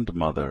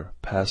grandmother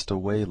passed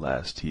away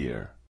last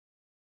year.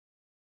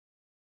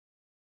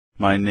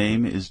 My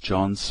name is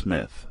John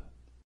Smith.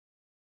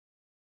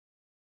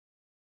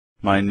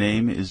 My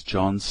name is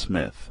John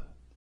Smith.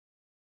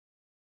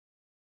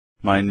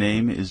 My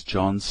name is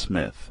John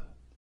Smith.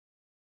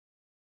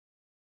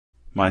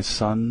 My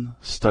son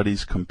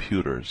studies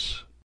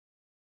computers.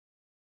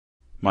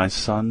 My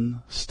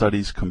son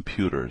studies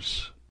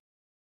computers.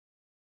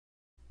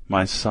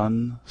 My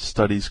son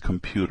studies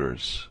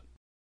computers.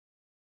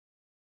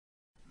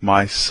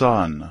 My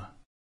son.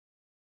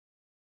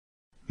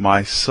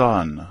 My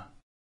son.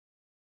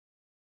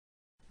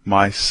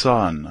 My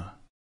son.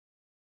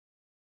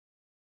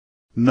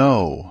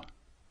 No,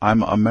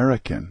 I'm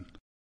American.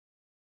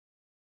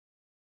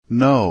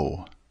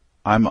 No,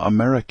 I'm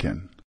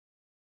American.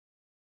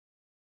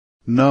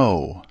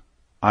 No,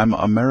 I'm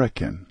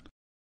American.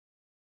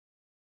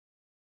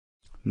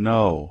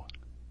 No,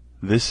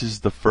 this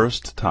is the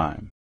first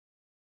time.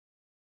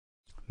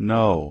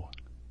 No,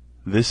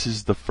 this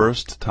is the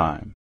first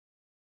time.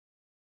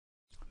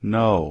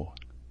 No,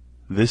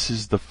 this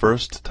is the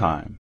first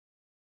time.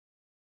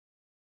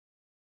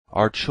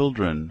 Our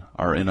children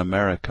are in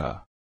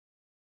America.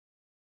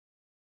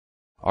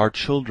 Our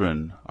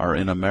children are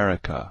in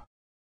America.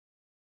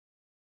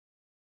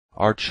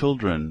 Our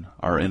children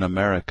are in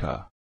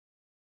America.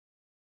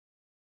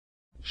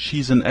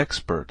 She's an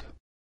expert.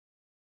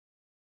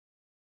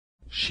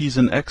 She's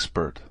an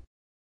expert.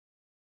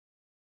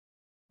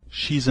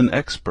 She's an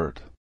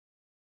expert.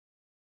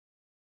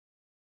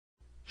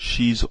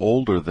 She's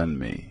older than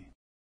me.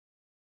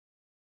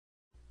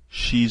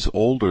 She's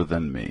older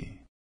than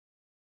me.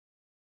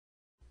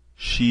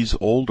 She's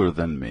older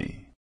than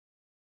me.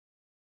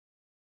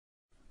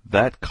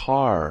 That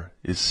car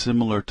is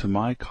similar to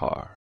my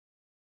car.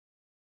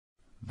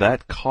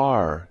 That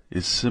car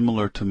is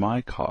similar to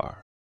my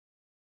car.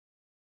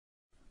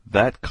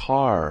 That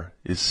car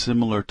is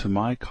similar to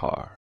my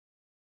car.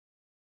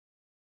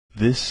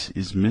 This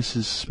is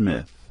Mrs.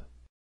 Smith.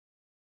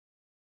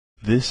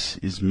 This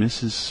is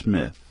Mrs.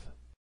 Smith.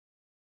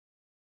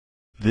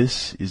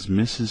 This is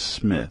Mrs.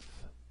 Smith.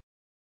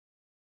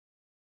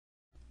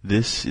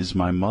 This is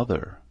my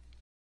mother.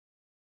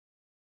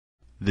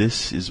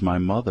 This is my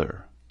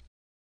mother.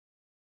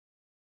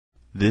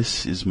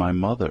 This is my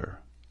mother.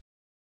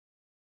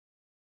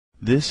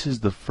 This is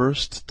the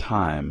first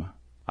time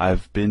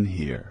I've been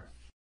here.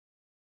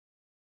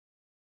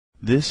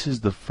 This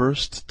is the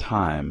first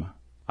time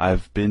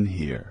I've been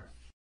here.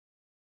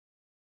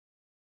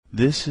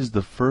 This is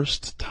the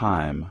first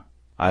time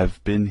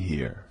I've been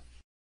here.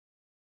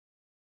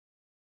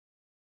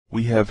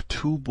 We have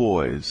 2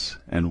 boys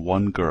and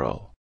 1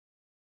 girl.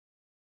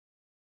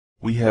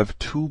 We have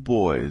 2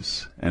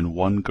 boys and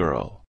 1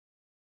 girl.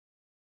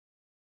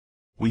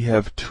 We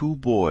have 2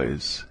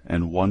 boys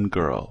and 1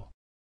 girl.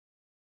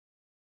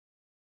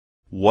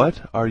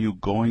 What are you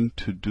going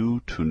to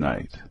do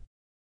tonight?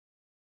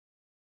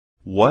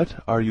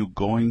 What are you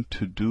going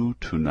to do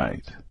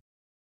tonight?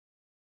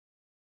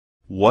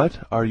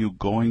 What are you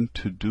going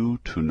to do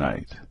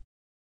tonight?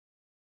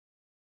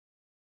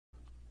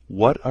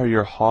 What are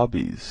your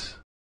hobbies?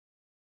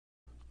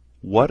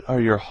 What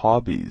are your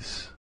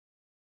hobbies?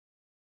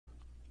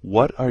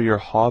 What are your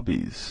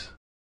hobbies?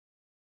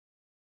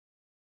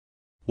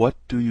 What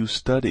do you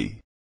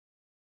study?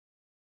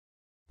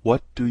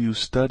 What do you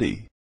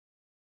study?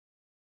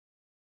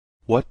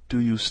 What do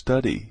you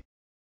study?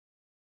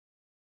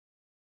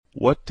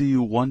 What do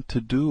you want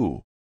to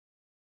do?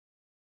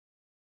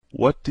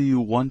 What do you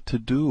want to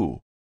do?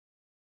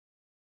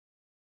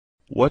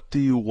 What do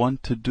you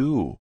want to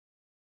do?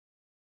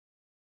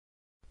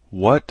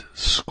 What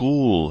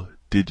school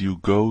did you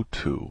go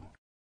to?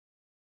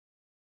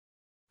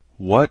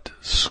 What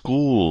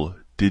school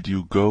did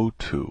you go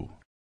to?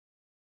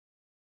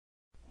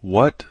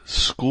 What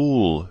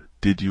school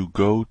did you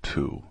go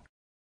to?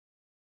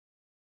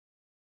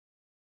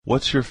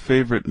 What's your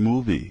favorite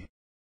movie?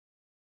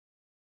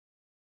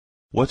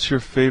 What's your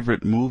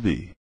favorite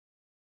movie?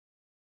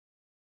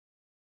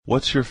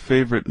 What's your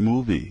favorite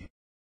movie?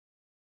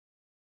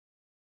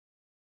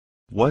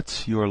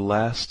 What's your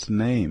last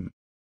name?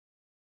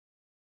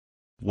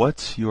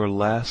 What's your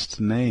last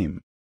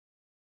name?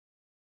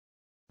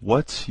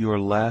 What's your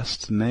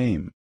last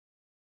name?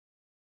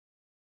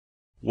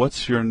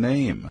 What's your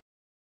name?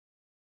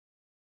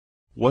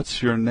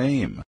 What's your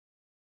name?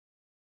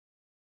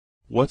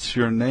 What's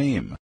your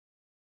name?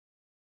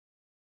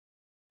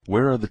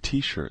 Where are the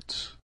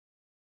t-shirts?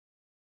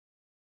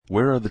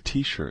 Where are the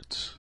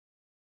t-shirts?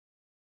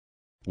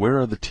 Where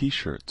are the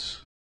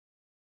t-shirts?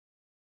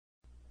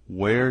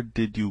 Where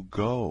did you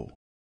go?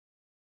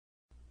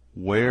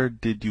 Where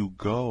did you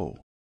go?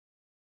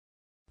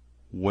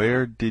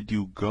 Where did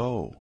you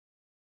go?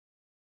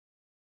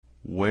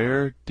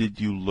 Where did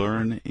you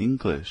learn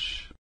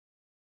English?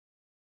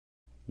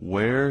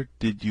 Where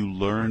did you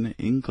learn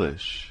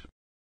English?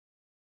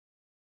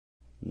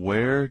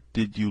 Where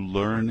did you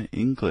learn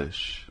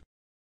English?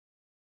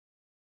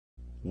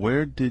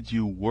 Where did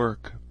you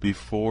work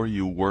before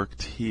you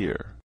worked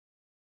here?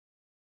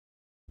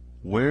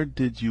 Where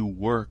did you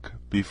work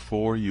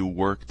before you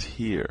worked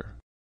here?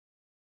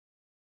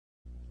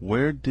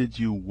 Where did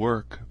you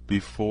work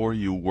before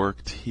you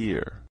worked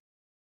here?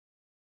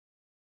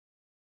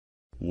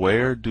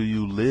 Where do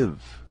you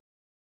live?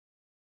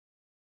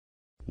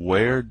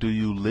 Where do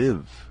you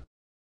live?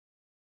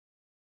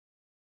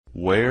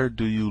 Where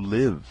do you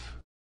live?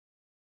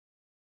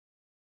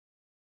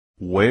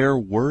 Where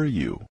were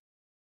you?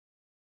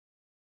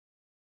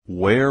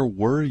 Where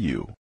were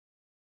you?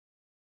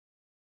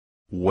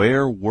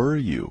 Where were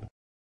you?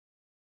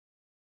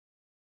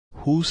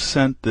 Who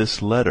sent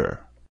this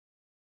letter?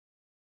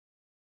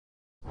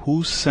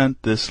 Who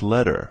sent this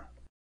letter?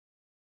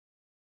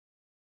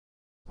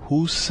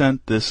 Who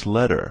sent this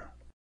letter?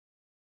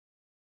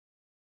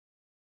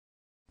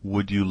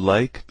 Would you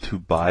like to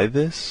buy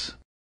this?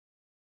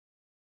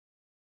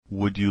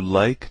 Would you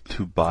like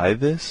to buy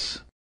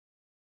this?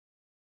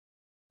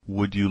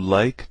 Would you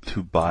like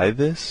to buy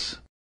this?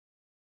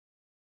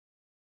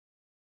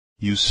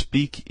 You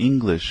speak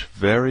English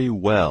very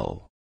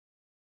well.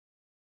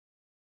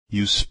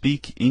 You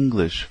speak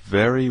English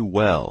very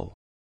well.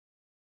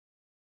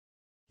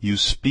 You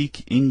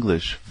speak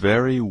English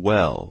very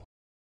well.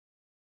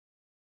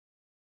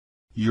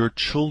 Your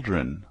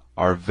children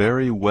are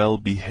very well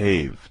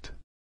behaved.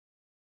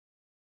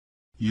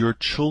 Your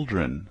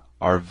children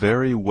are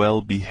very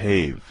well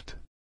behaved.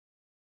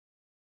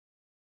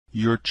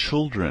 Your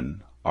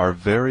children are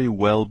very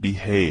well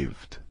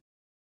behaved.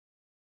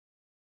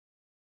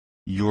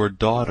 Your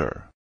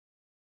daughter.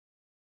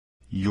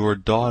 Your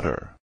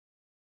daughter.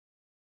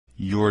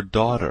 Your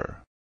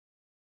daughter.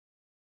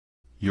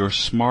 You're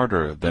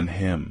smarter than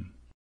him.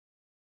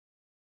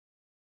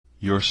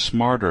 You're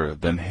smarter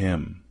than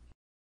him.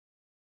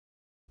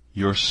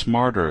 You're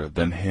smarter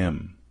than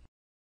him.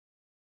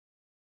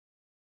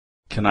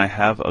 Can I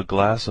have a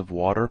glass of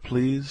water,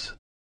 please?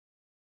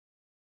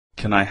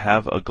 Can I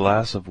have a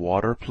glass of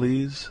water,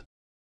 please?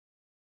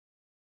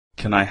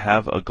 Can I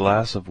have a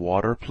glass of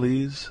water,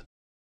 please?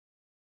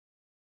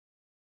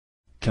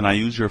 Can I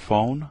use your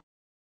phone?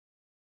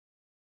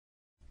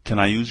 Can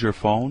I use your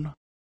phone?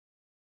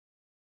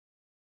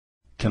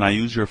 Can I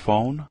use your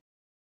phone?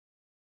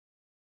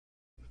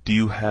 Do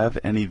you have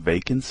any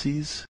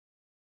vacancies?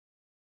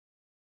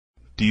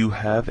 Do you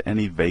have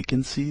any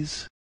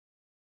vacancies?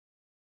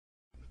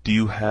 Do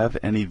you have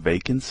any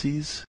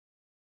vacancies?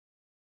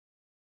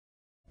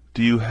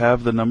 Do you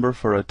have the number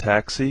for a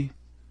taxi?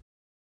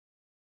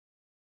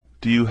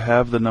 Do you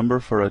have the number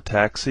for a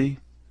taxi?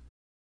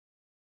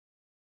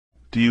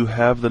 Do you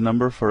have the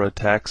number for a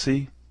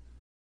taxi?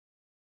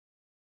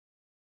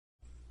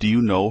 Do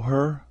you know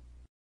her?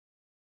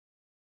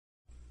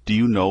 Do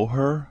you know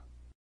her?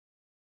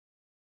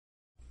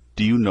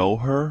 Do you know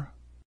her?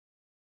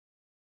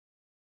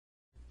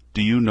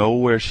 Do you know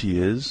where she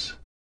is?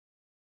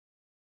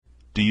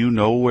 Do you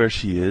know where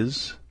she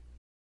is?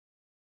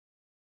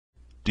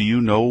 Do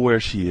you know where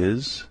she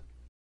is?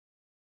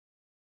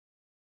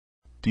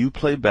 Do you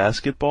play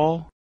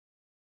basketball?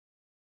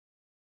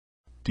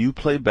 Do you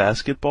play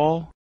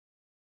basketball?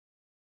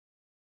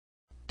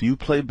 Do you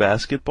play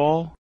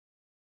basketball?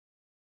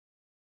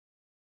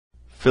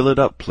 Fill it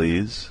up,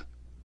 please.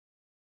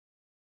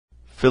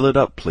 Fill it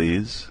up,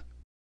 please.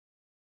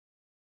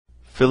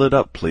 Fill it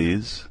up,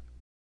 please.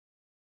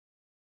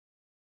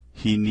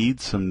 He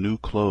needs some new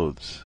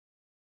clothes.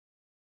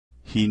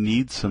 He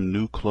needs some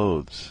new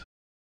clothes.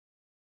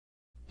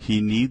 He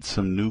needs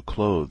some new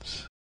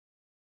clothes.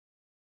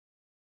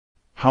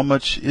 How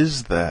much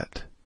is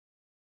that?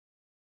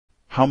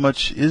 How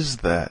much is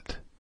that?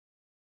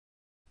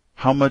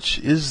 How much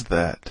is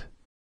that?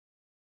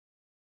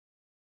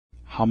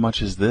 How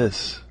much is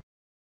this?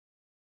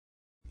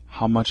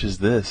 How much is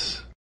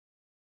this?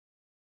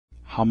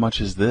 How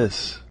much is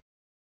this?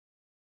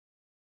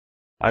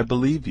 I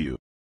believe you.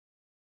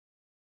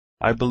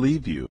 I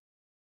believe you.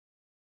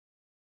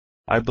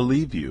 I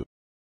believe you.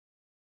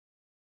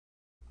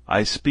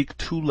 I speak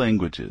 2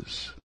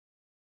 languages.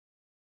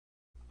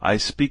 I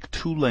speak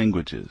 2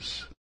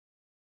 languages.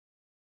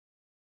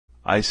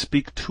 I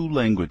speak 2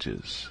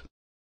 languages.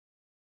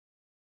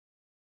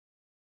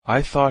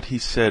 I thought he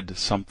said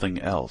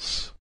something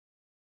else.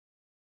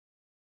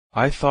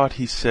 I thought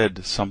he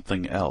said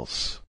something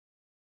else.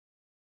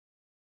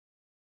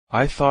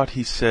 I thought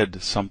he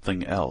said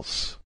something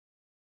else.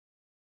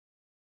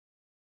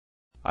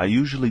 I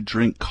usually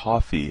drink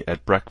coffee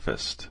at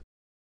breakfast.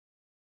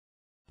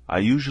 I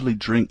usually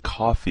drink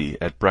coffee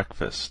at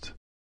breakfast.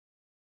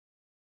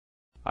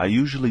 I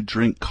usually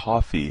drink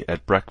coffee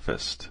at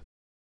breakfast.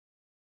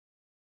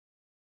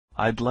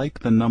 I'd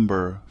like the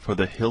number for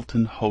the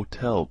Hilton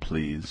Hotel,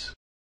 please.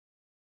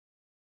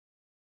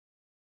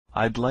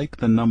 I'd like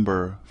the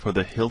number for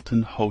the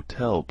Hilton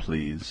Hotel,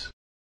 please.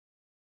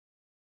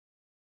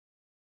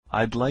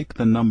 I'd like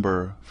the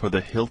number for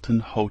the Hilton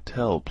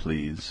Hotel,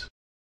 please.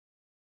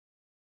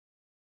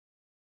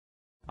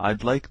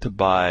 I'd like to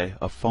buy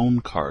a phone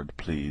card,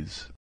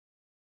 please.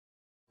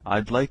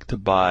 I'd like to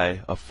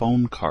buy a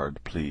phone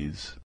card,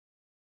 please.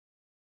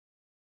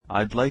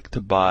 I'd like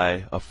to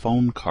buy a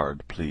phone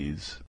card,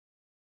 please.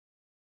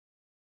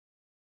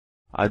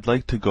 I'd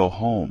like to go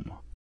home.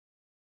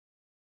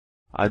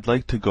 I'd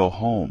like to go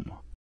home.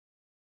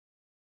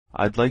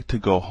 I'd like to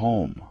go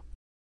home.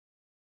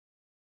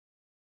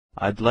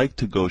 I'd like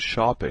to go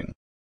shopping.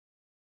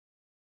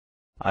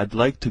 I'd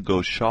like to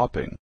go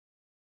shopping.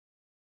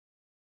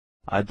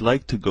 I'd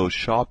like to go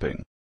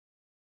shopping.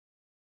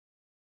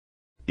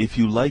 If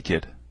you like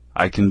it,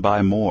 I can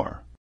buy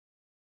more.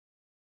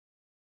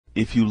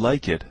 If you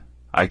like it,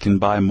 I can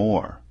buy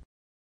more.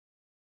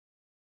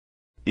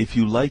 If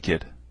you like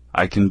it,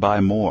 I can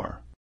buy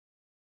more.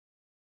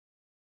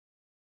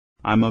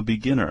 I'm a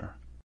beginner.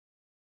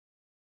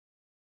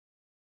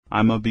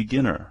 I'm a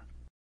beginner.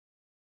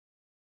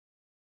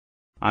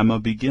 I'm a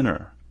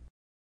beginner.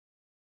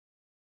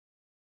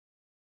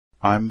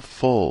 I'm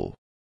full.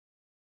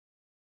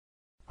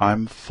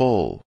 I'm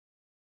full.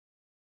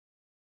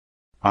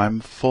 I'm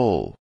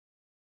full.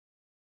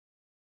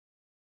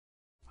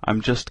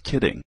 I'm just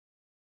kidding.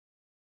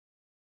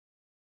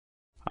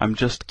 I'm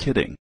just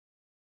kidding.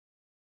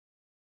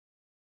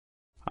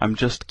 I'm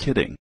just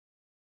kidding.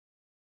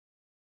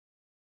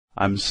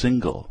 I'm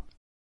single.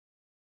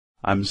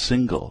 I'm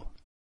single.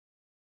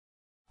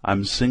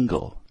 I'm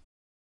single.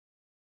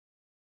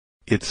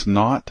 It's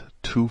not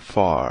too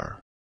far.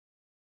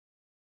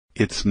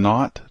 It's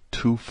not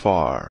too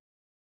far.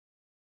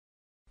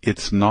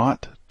 It's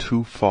not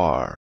too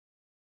far.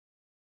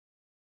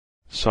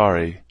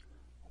 Sorry,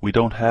 we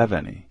don't have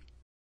any.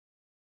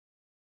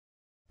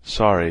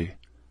 Sorry,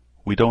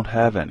 we don't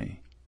have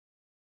any.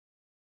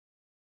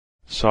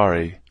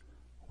 Sorry,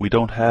 we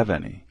don't have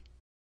any.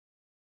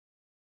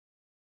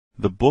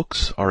 The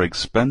books are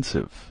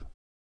expensive.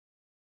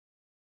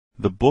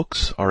 The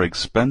books are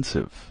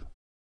expensive.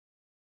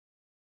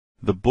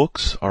 The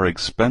books are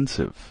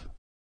expensive.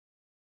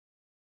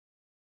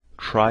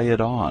 Try it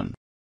on.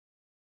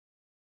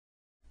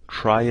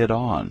 Try it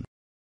on.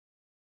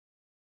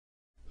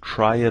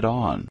 Try it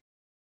on.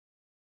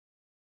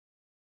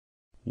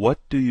 What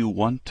do you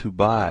want to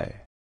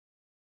buy?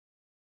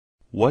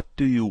 What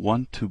do you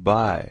want to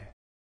buy?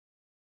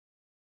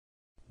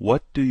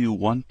 What do you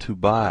want to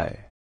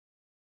buy?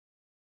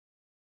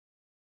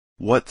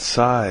 What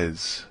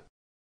size?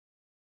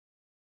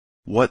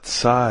 What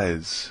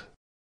size?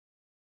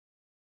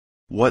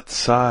 What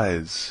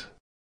size?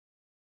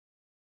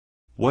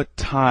 What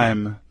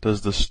time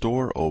does the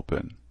store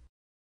open?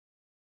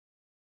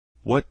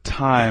 What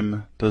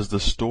time does the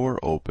store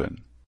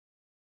open?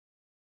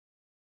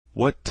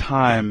 What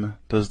time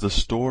does the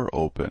store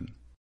open?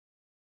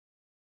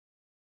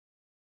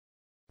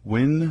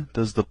 When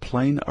does the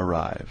plane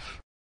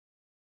arrive?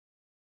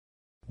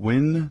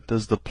 When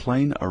does the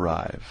plane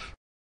arrive?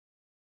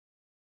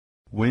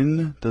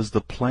 When does the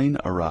plane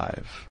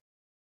arrive?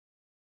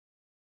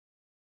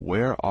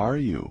 Where are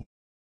you?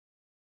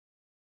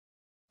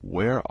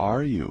 Where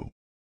are you?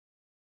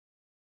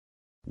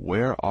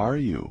 Where are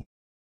you?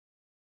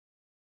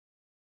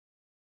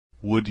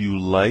 Would you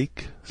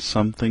like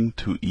something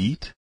to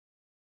eat?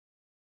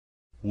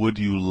 Would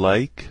you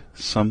like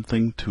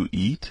something to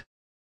eat?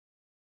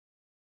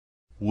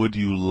 Would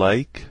you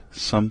like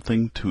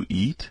something to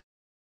eat?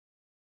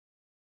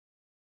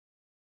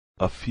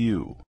 A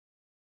few.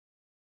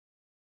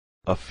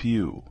 A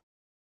few.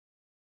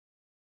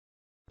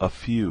 A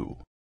few.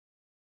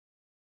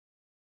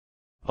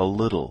 A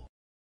little.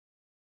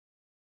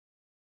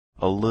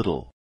 A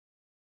little.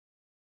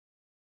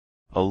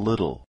 A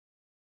little.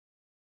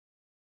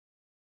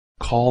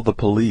 Call the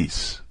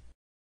police.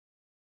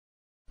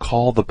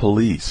 Call the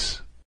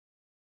police.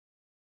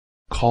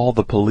 Call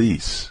the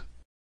police.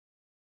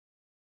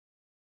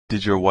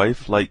 Did your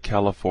wife like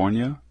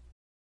California?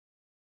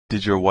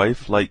 Did your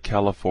wife like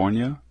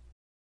California?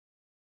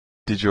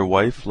 Did your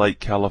wife like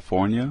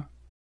California?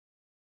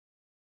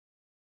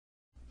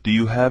 Do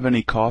you have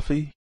any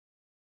coffee?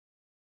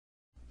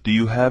 Do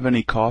you have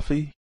any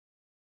coffee?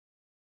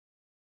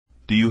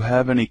 Do you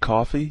have any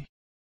coffee?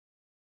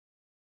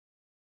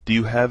 Do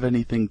you have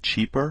anything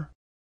cheaper?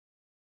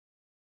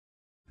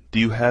 Do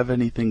you have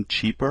anything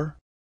cheaper?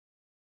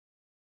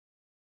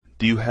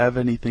 Do you have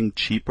anything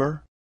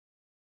cheaper?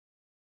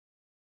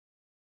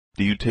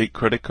 Do you take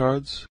credit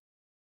cards?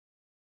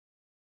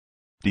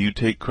 Do you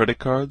take credit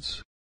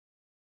cards?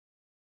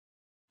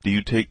 Do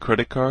you take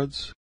credit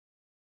cards?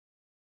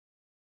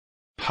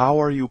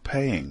 How are you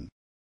paying?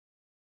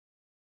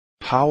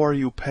 How are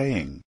you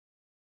paying?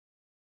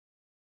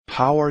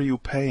 How are you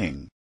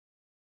paying?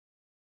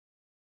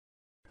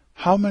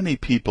 How many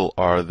people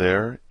are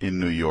there in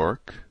New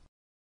York?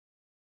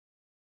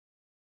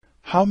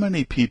 How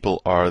many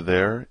people are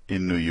there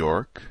in New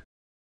York?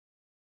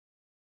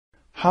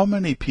 How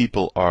many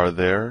people are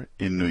there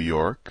in New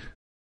York?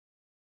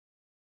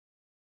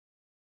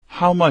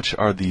 How much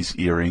are these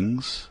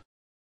earrings?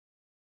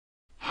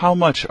 How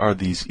much are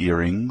these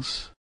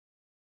earrings?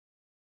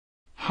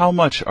 How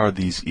much are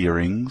these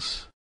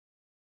earrings?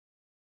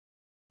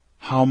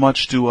 How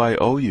much do I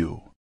owe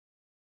you?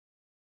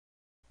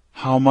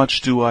 How much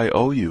do I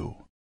owe you?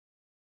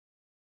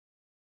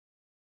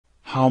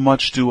 How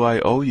much do I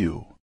owe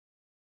you?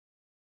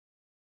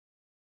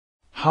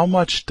 How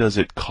much does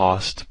it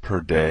cost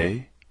per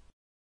day?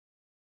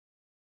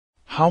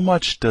 How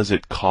much does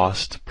it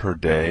cost per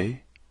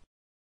day?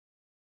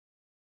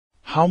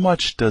 How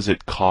much does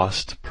it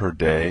cost per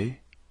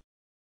day?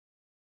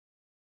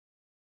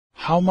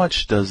 How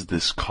much does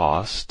this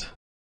cost?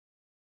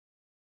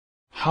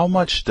 How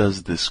much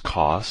does this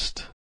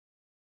cost?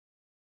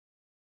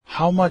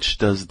 How much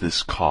does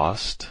this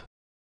cost?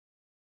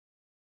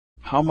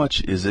 How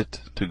much is it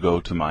to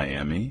go to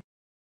Miami?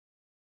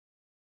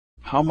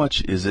 How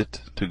much is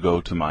it to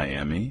go to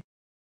Miami?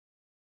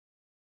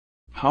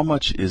 How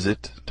much is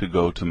it to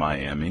go to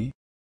Miami?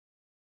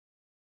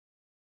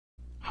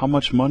 How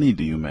much money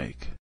do you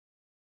make?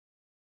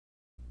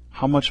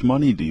 How much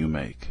money do you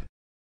make?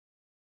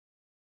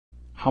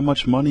 How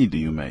much money do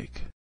you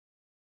make?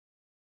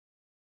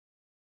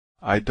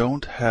 I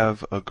don't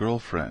have a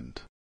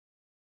girlfriend.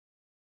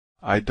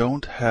 I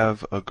don't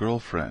have a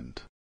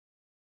girlfriend.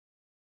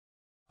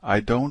 I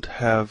don't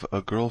have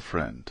a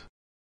girlfriend.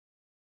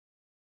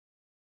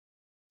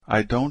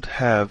 I don't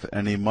have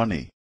any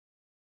money.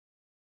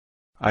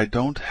 I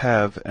don't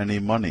have any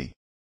money.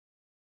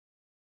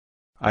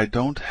 I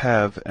don't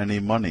have any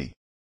money.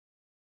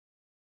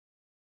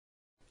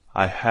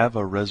 I have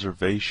a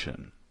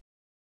reservation.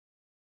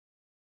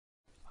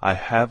 I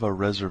have a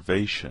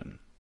reservation.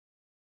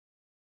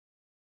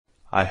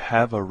 I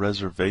have a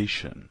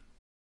reservation.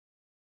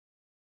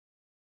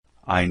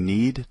 I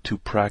need to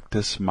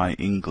practice my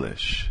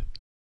English.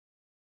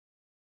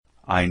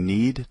 I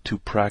need to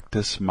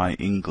practice my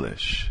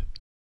English.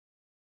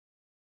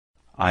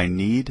 I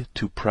need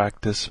to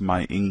practice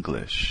my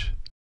English.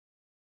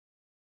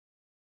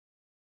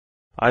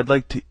 I'd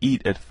like to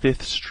eat at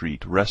Fifth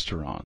Street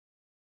Restaurant.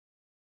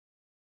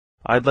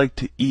 I'd like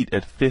to eat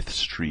at Fifth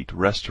Street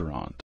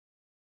Restaurant.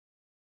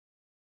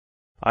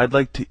 I'd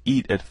like to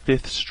eat at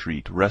Fifth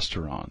Street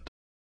Restaurant.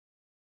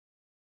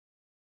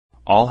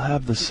 All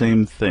have the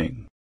same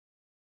thing.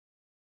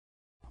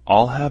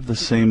 All have the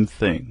same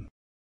thing.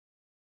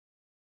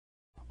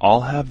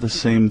 All have the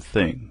same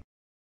thing.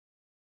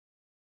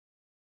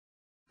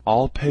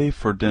 I'll pay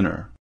for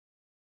dinner.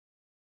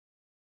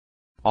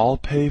 I'll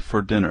pay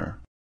for dinner.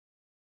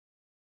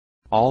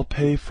 I'll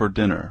pay for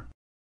dinner.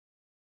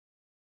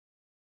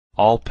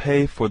 I'll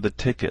pay for the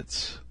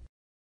tickets.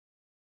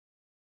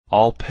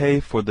 I'll pay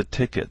for the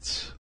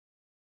tickets.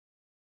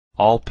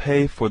 I'll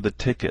pay for the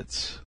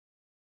tickets.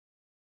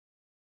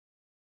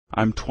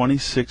 I'm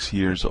 26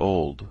 years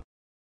old.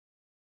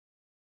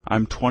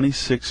 I'm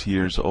 26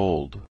 years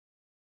old.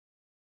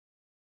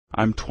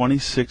 I'm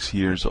 26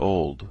 years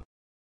old.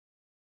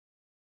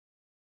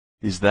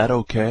 Is that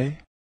okay?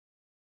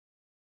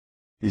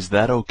 Is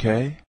that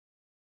okay?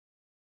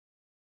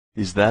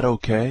 Is that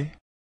okay?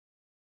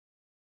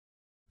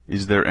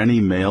 Is there any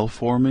mail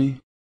for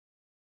me?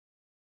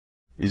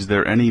 Is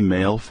there any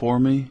mail for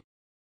me?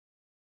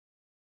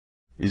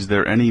 Is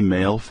there any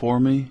mail for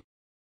me?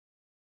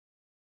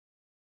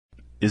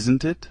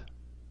 Isn't it?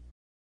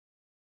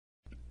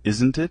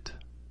 Isn't it?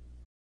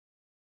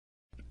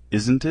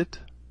 Isn't it?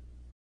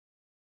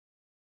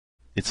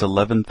 It's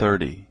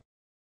 11:30.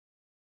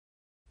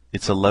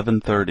 It's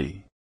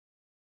 11:30.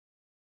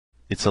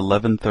 It's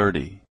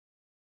 11:30.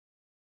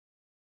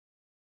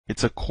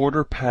 It's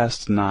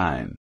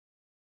 9:15.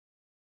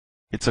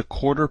 It's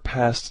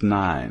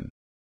 9:15.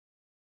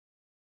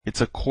 It's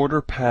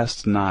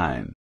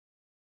 9:15.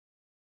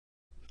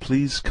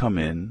 Please come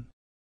in.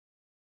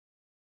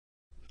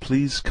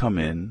 Please come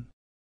in.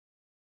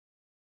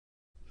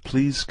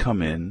 Please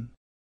come in.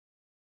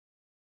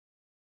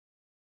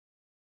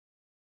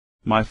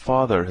 My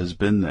father has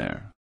been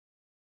there.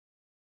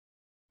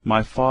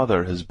 My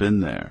father has been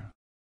there.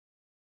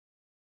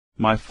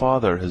 My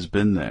father has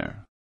been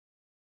there.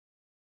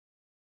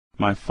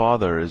 My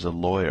father is a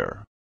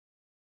lawyer.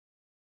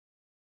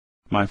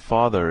 My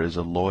father is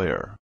a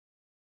lawyer.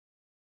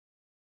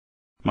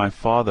 My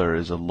father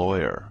is a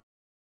lawyer.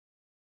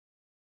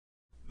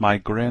 My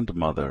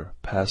grandmother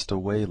passed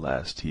away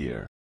last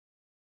year.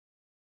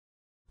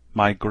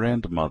 My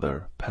grandmother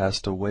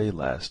passed away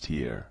last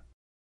year.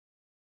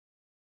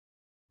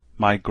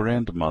 My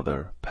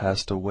grandmother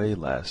passed away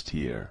last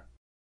year.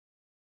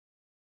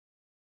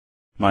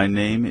 My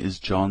name is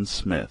John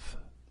Smith.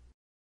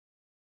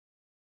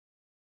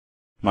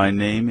 My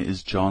name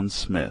is John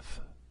Smith.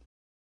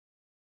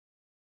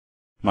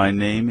 My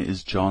name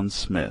is John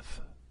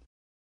Smith.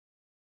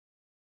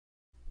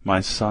 My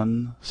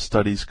son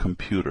studies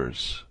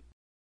computers.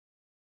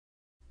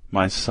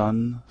 My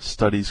son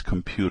studies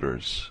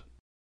computers.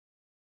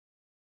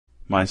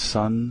 My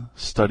son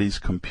studies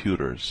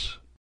computers.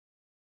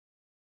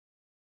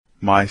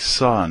 My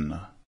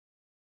son.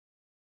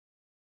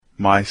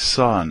 My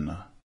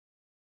son.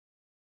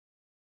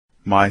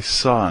 My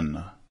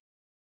son.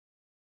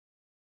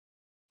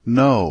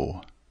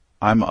 No,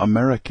 I'm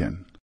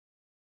American.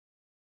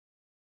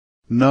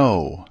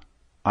 No,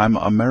 I'm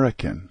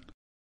American.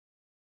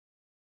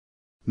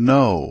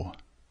 No,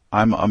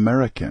 I'm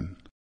American.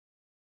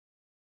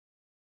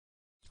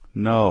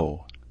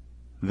 No,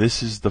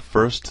 this is the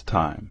first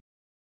time.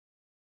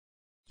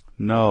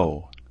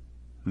 No,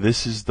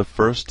 this is the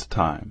first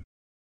time.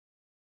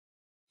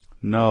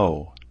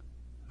 No,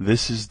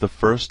 this is the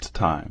first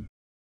time.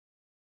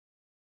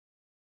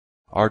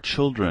 Our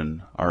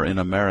children are in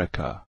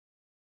America.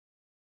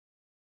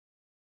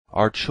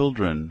 Our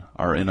children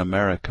are in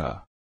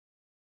America.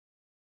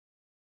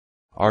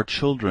 Our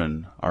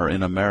children are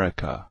in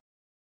America.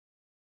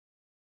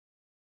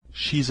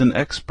 She's an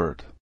expert.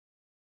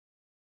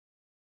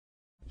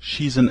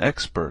 She's an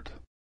expert.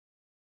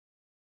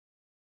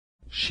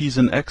 She's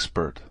an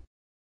expert.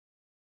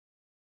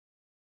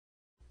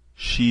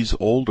 She's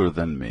older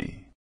than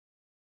me.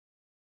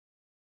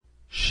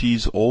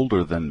 She's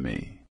older than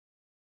me.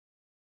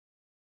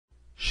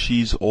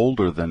 She's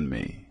older than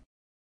me.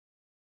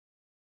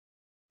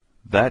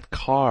 That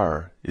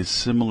car is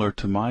similar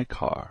to my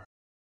car.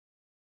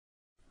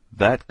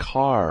 That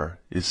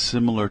car is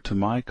similar to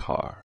my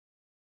car.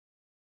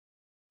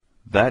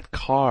 That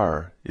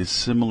car is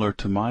similar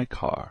to my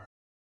car.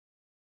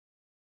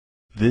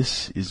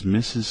 This is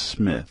Mrs.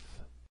 Smith.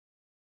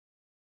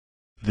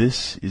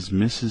 This is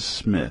Mrs.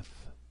 Smith.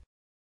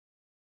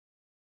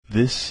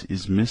 This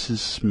is Mrs.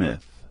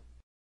 Smith.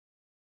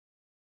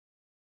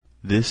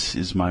 This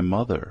is my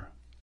mother.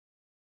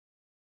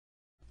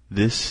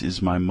 This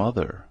is my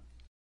mother.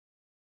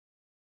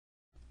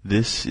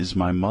 This is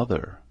my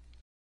mother.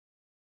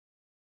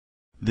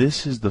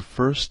 This is the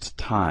first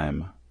time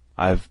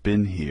I've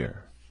been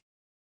here.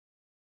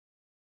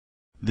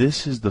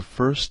 This is the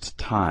first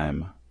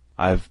time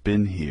I've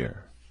been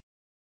here.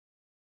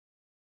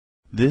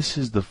 This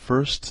is the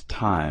first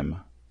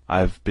time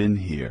I've been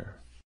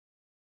here.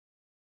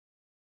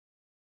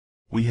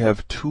 We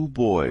have 2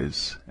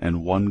 boys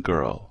and 1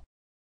 girl.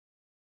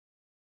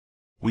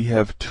 We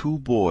have 2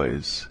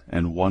 boys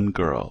and 1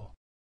 girl.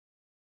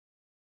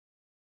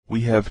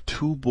 We have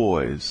 2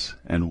 boys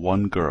and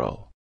 1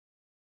 girl.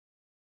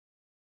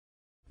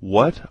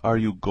 What are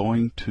you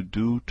going to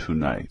do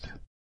tonight?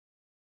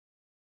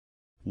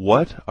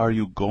 What are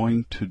you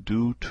going to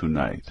do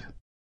tonight?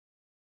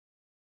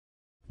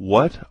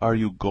 What are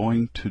you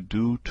going to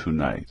do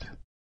tonight?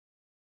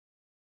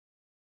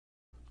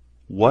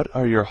 What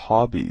are your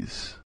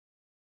hobbies?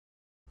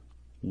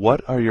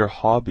 What are your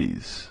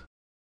hobbies?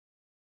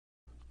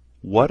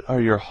 What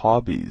are your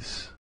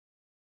hobbies?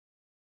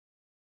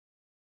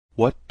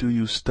 What do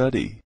you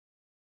study?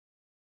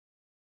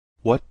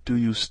 What do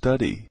you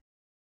study?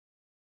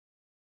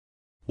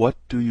 What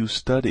do you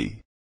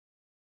study?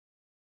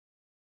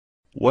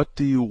 What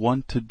do you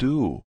want to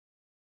do?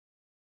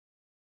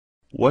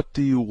 What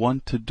do you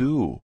want to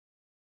do?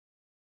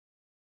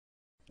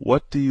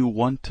 What do you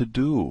want to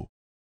do?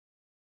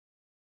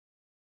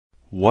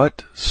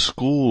 What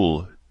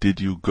school did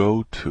you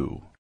go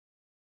to?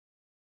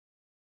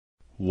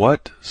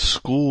 What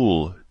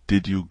school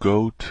did you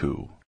go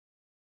to?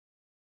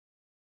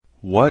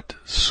 What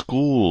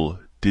school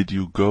did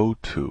you go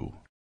to?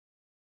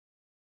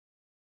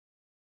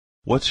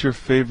 What's your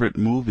favorite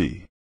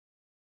movie?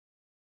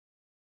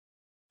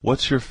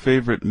 What's your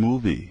favorite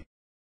movie?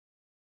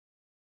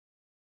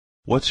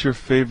 What's your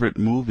favorite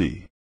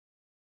movie?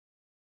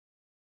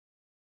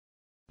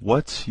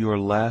 What's your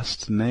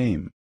last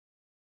name?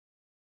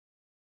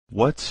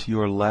 What's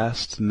your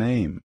last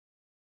name?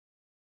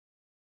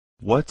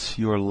 What's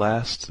your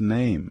last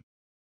name?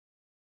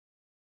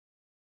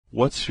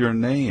 What's your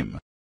name?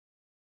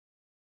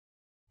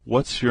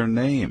 What's your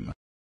name?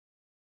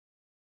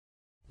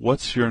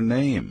 What's your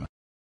name?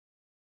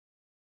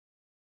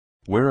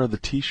 Where are the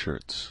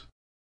t-shirts?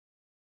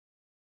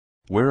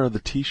 Where are the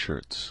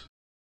t-shirts?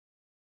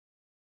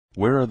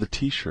 Where are the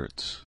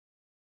t-shirts?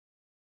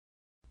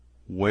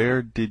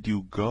 Where did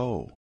you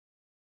go?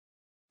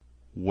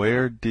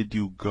 Where did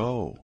you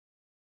go?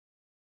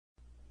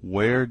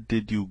 Where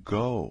did you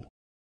go?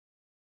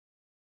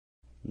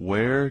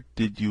 Where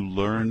did you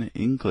learn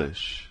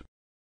English?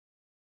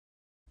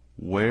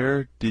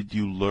 Where did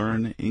you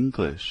learn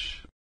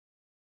English?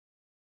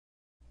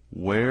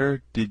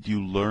 Where did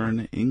you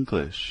learn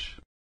English?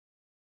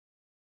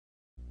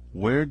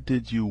 Where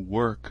did you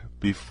work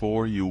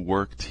before you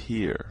worked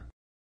here?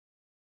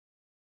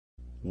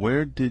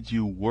 Where did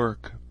you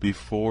work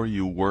before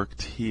you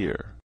worked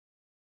here?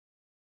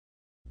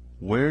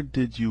 Where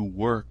did you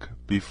work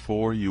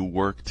before you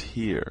worked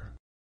here?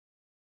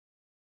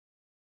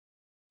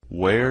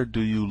 Where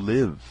do you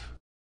live?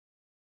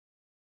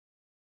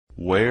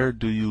 Where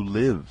do you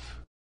live?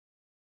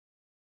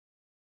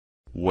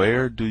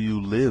 Where do you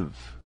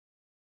live?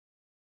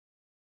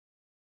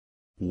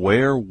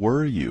 Where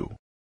were you?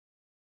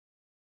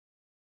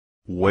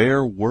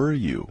 Where were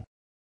you?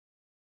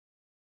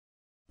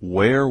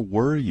 Where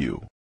were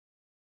you?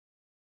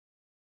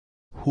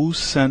 Who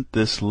sent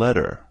this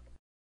letter?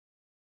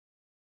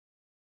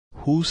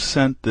 Who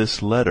sent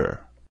this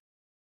letter?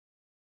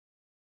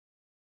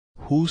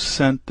 Who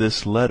sent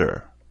this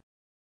letter?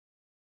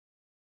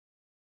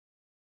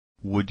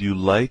 Would you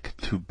like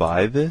to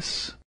buy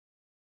this?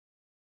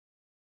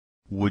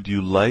 Would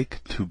you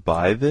like to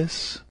buy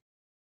this?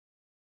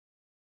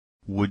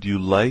 Would you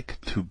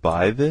like to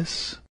buy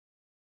this?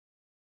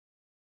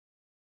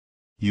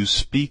 You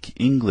speak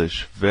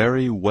English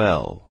very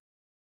well.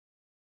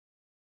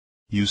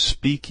 You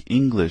speak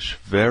English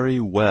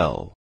very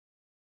well.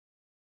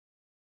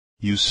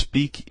 You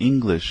speak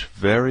English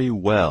very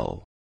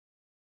well.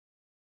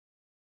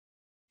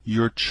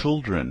 Your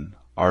children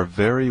are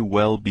very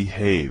well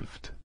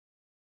behaved.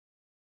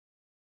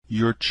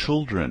 Your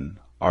children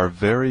are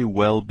very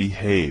well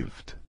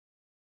behaved.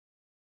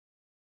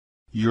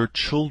 Your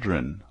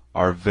children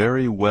are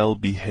very well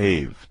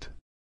behaved.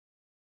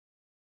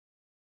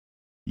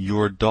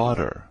 Your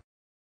daughter.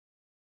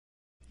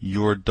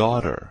 Your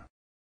daughter.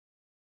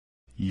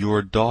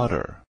 Your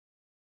daughter.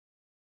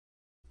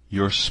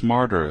 You're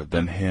smarter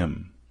than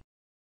him.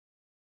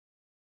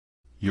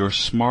 You're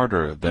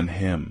smarter than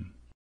him.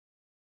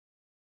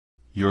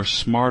 You're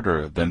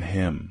smarter than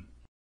him.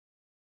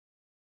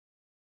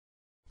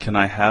 Can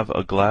I have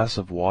a glass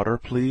of water,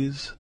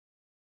 please?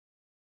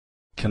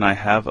 Can I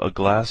have a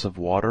glass of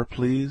water,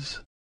 please?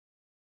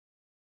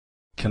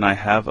 Can I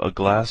have a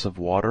glass of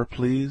water,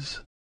 please?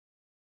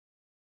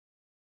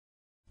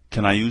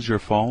 Can I use your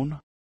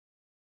phone?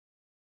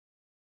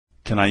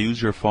 Can I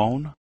use your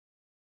phone?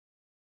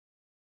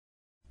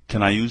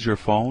 Can I use your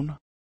phone?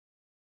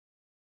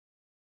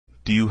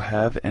 Do you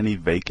have any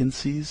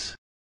vacancies?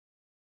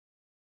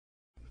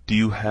 Do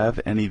you have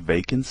any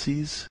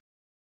vacancies?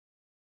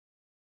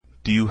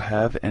 Do you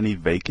have any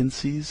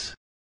vacancies?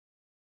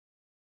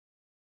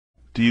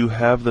 Do you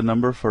have the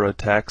number for a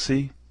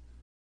taxi?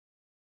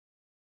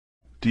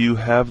 Do you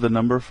have the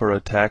number for a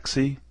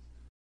taxi?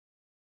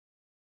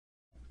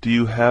 Do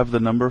you have the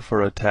number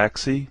for a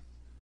taxi?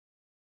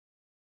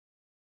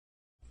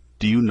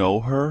 Do you know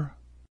her?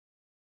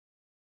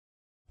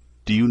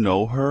 Do you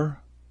know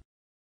her?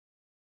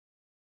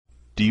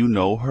 Do you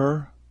know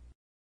her?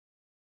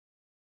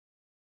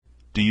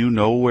 Do you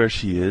know where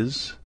she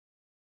is?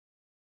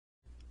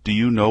 Do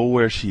you know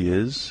where she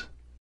is?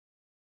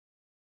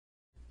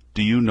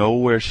 Do you know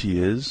where she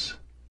is?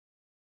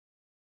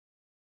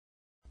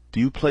 Do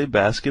you play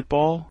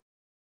basketball?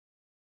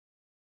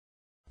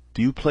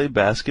 Do you play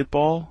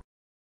basketball?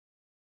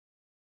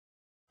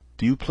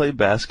 Do you play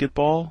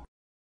basketball?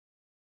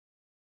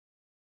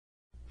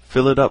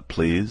 Fill it up,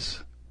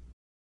 please.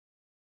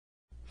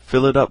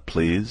 Fill it up,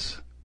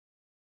 please.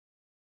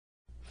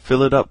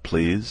 Fill it up,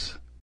 please.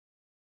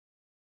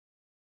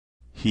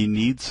 He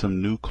needs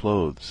some new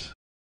clothes.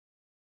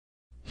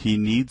 He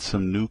needs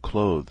some new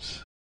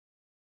clothes.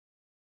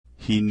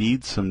 He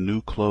needs some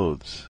new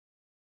clothes.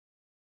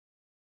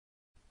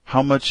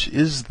 How much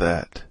is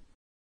that?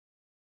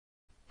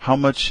 How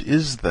much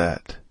is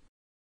that?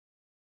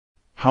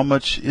 How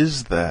much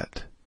is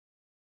that?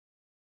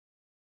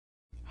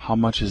 How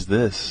much is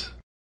this?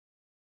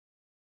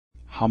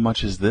 How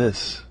much is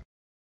this?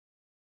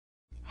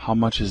 How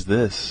much is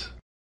this?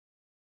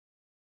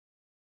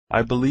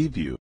 I believe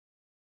you.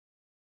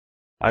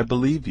 I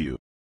believe you.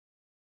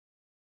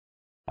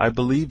 I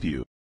believe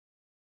you.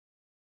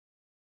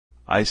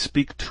 I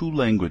speak 2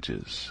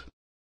 languages.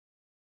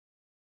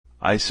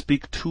 I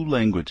speak 2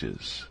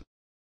 languages.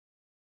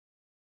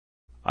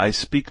 I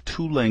speak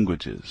 2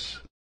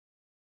 languages.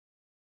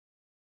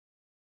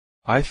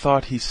 I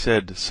thought he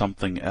said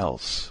something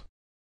else.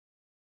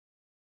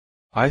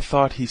 I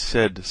thought he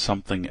said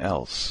something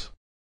else.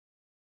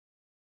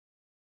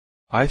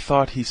 I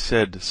thought he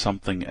said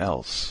something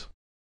else.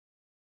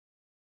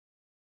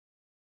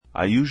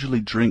 I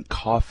usually drink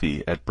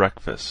coffee at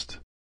breakfast.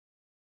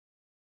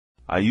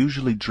 I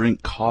usually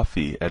drink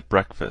coffee at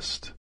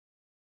breakfast.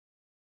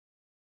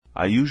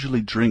 I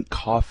usually drink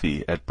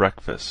coffee at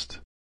breakfast.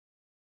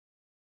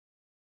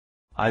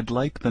 I'd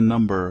like the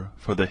number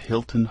for the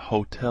Hilton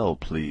Hotel,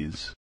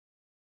 please.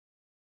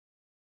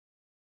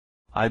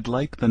 I'd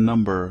like the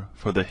number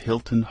for the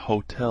Hilton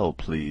Hotel,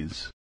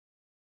 please.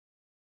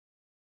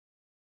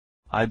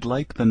 I'd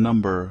like the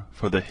number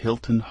for the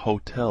Hilton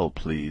Hotel,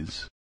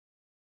 please.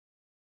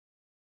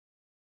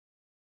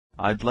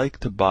 I'd like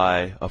to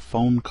buy a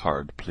phone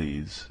card,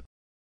 please.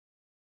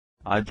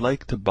 I'd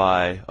like to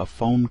buy a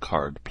phone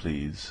card,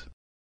 please.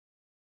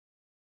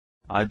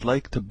 I'd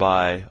like to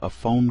buy a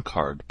phone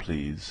card,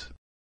 please.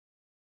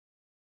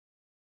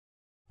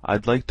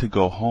 I'd like to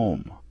go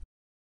home.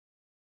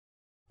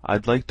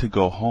 I'd like to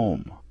go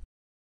home.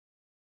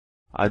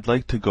 I'd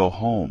like to go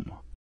home.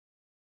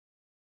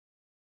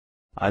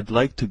 I'd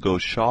like to go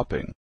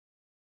shopping.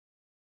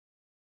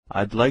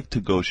 I'd like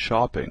to go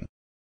shopping.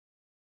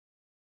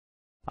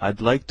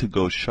 I'd like to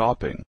go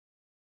shopping.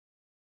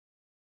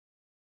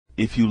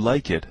 If you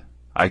like it,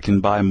 I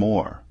can buy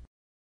more.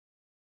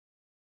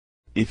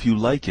 If you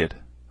like it,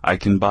 I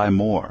can buy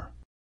more.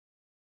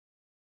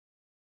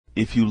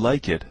 If you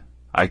like it,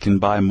 I can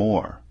buy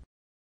more.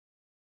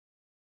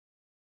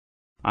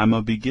 I'm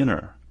a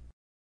beginner.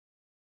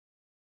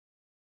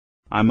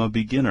 I'm a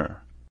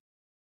beginner.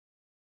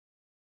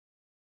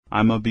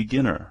 I'm a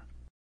beginner.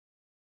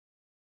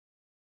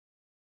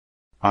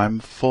 I'm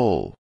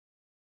full.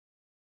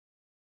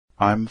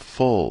 I'm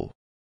full.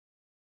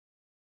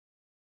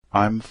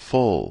 I'm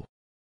full.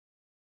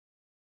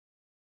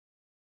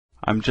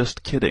 I'm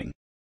just kidding.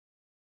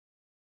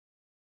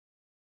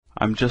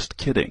 I'm just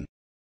kidding.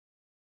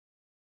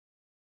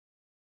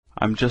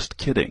 I'm just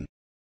kidding.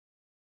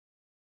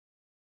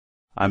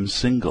 I'm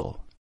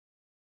single.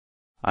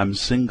 I'm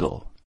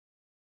single.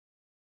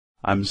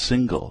 I'm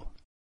single.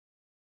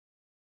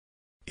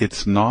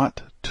 It's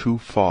not too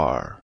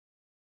far.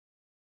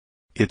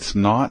 It's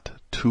not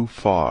too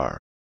far.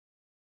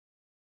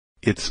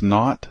 It's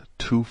not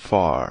too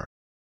far.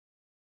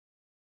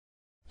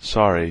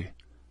 Sorry,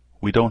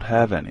 we don't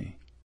have any.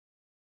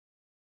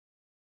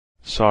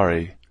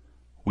 Sorry,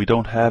 we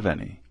don't have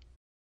any.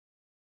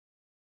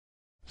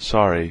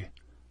 Sorry,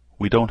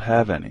 we don't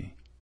have any.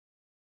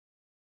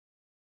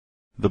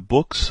 The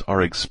books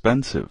are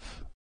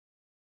expensive.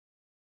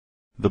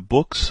 The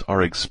books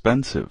are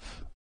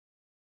expensive.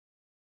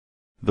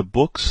 The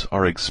books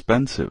are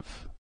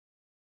expensive.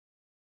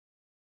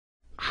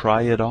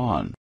 Try it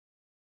on.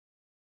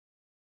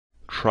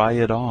 Try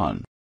it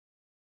on.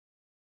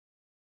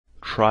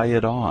 Try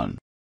it on.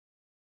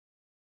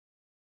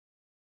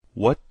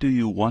 What do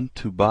you want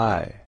to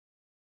buy?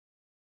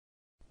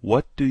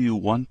 What do you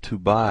want to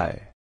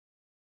buy?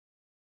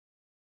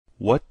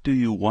 What do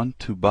you want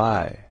to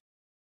buy?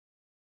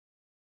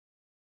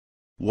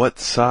 What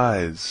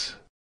size?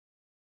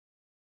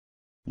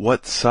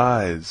 What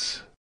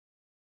size?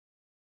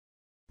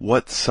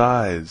 What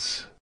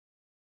size?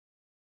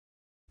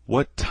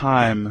 What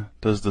time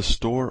does the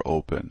store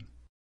open?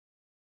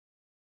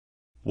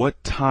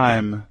 What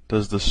time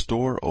does the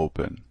store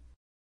open?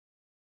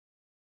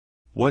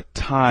 What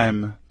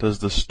time does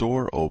the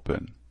store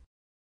open?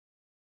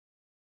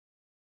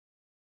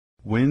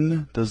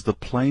 When does the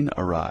plane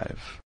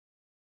arrive?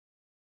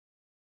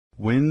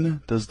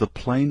 When does the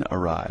plane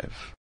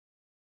arrive?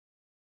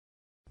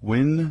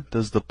 When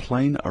does the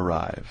plane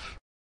arrive?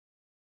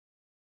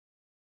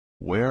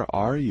 Where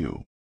are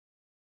you?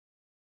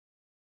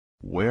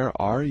 Where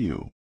are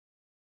you?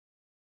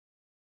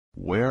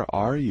 Where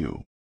are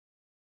you?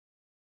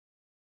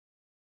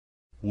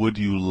 Would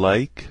you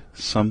like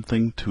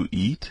something to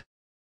eat?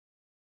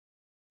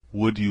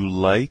 Would you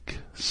like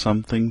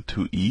something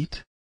to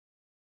eat?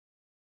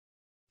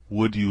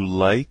 Would you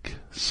like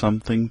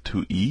something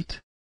to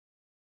eat?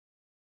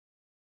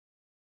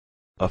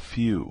 A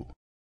few.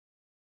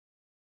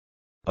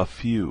 A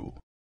few.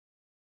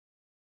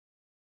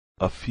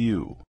 A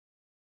few.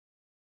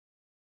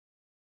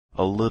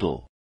 A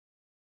little.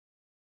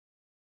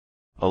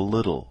 A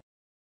little.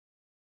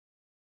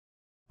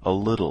 A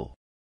little.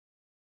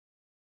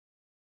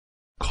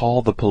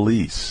 Call the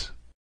police.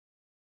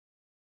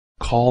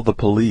 Call the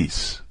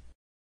police.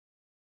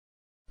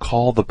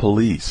 Call the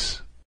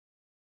police.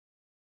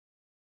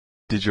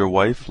 Did your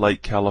wife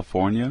like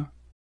California?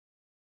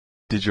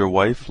 Did your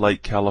wife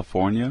like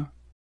California?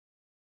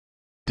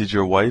 Did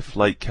your wife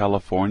like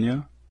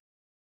California?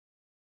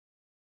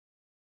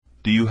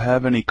 Do you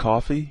have any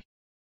coffee?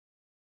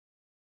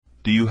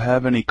 Do you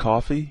have any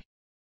coffee?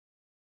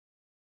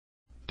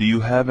 Do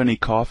you have any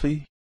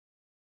coffee?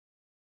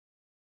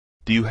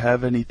 Do you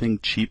have anything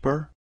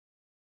cheaper?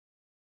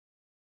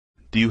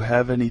 Do you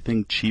have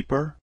anything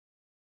cheaper?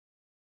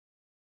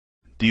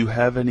 Do you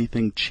have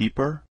anything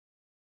cheaper?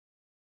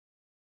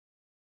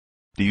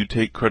 Do you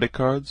take credit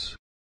cards?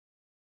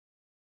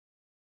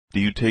 Do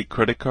you take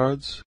credit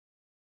cards?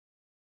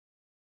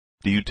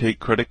 Do you take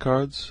credit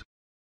cards?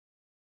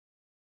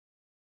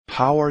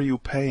 How are you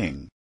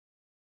paying?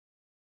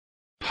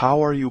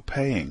 How are you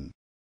paying?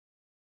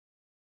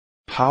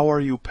 How are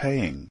you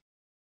paying?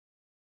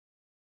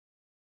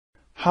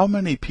 How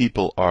many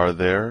people are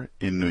there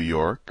in New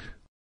York?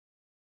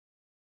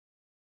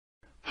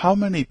 How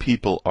many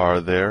people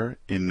are there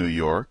in New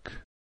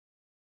York?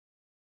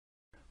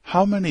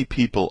 How many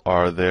people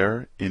are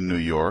there in New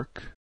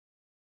York?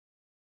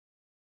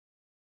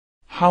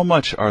 How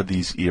much are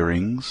these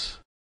earrings?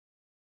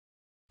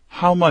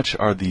 How much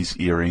are these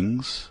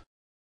earrings?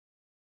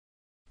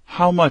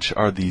 How much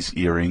are these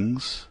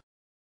earrings?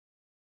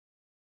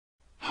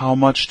 How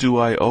much do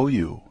I owe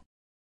you?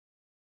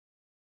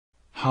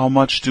 How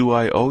much do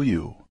I owe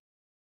you?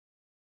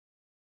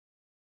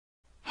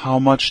 How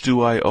much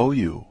do I owe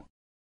you?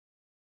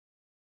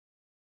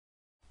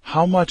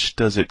 How much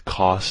does it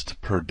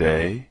cost per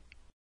day?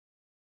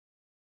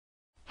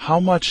 How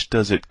much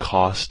does it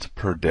cost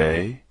per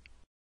day?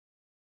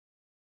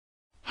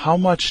 How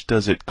much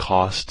does it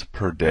cost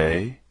per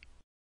day?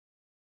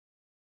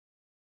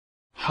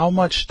 How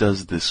much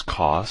does this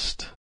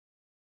cost?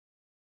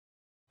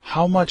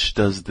 How much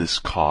does this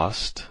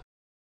cost?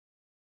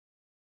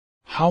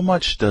 How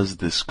much does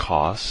this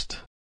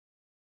cost?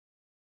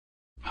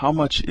 How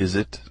much is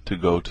it to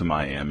go to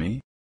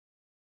Miami?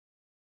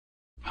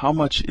 How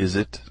much is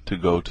it to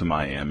go to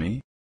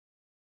Miami?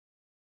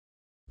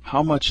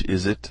 How much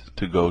is it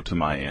to go to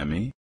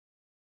Miami?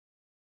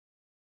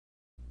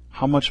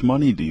 How much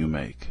money do you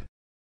make?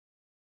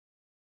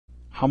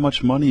 How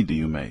much money do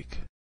you make?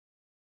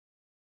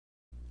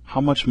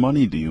 How much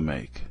money do you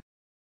make?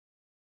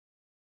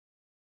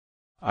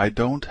 I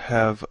don't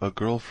have a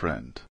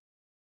girlfriend.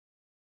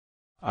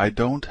 I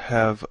don't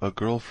have a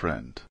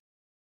girlfriend.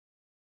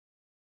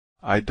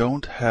 I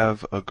don't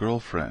have a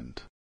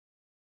girlfriend.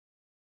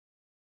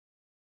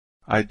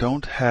 I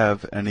don't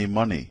have any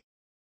money.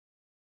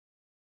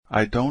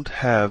 I don't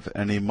have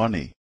any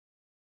money.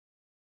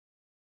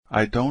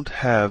 I don't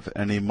have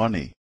any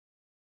money.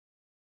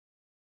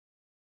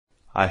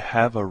 I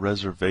have a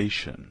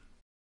reservation.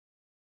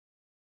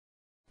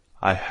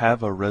 I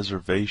have a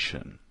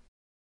reservation.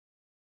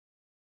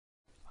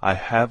 I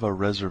have a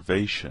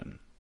reservation.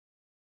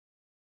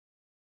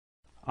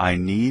 I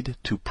need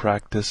to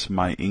practice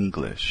my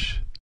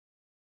English.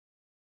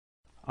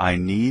 I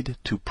need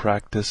to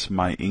practice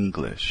my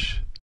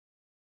English.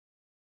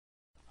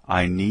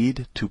 I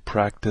need to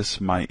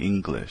practice my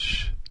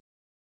English.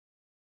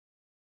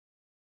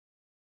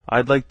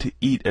 I'd like to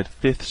eat at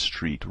Fifth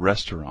Street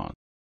Restaurant.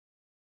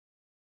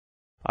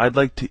 I'd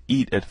like to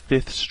eat at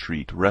Fifth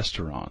Street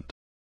Restaurant.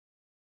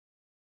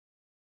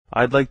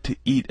 I'd like to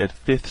eat at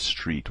Fifth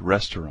Street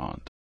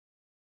Restaurant.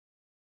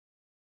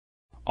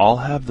 I'll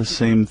have the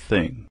same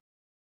thing.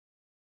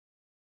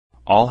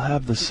 I'll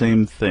have the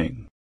same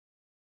thing.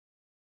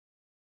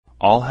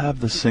 I'll have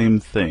the same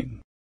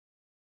thing.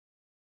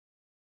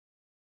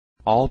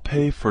 I'll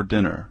pay for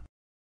dinner.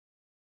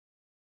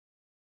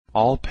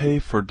 I'll pay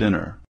for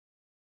dinner.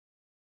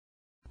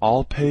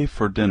 I'll pay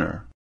for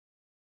dinner.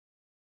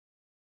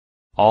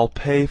 I'll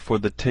pay for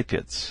the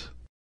tickets.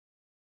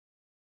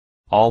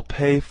 I'll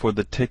pay for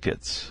the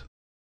tickets.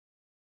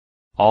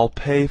 I'll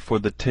pay for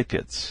the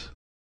tickets.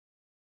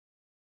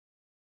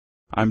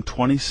 I'm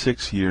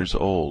 26 years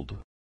old.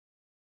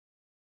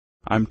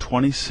 I'm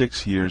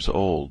 26 years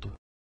old.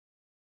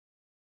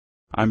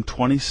 I'm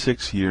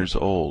 26 years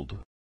old.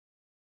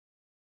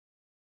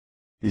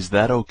 Is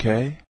that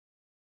okay?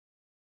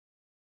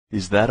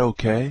 Is that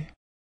okay?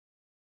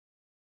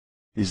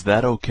 Is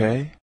that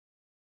okay?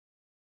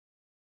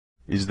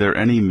 Is there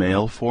any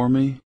mail for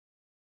me?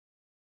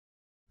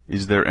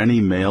 Is there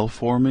any mail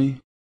for me?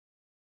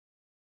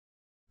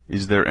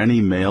 Is there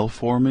any mail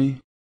for me?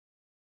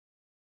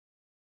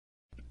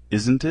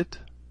 Isn't it?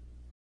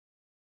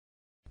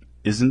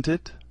 Isn't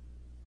it?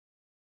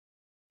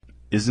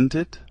 Isn't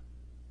it?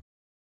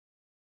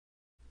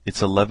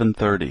 It's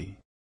 11:30.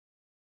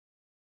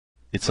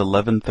 It's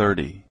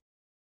 11:30.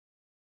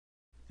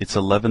 It's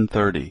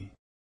 11:30.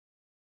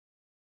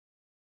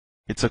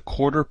 It's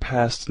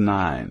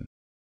 9:15.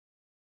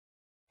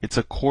 It's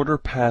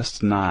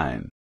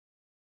 9:15.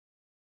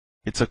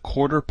 It's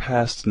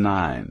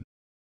 9:15.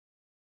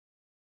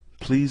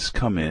 Please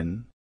come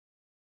in.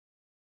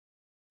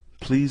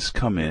 Please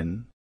come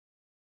in.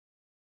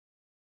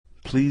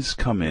 Please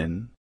come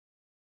in.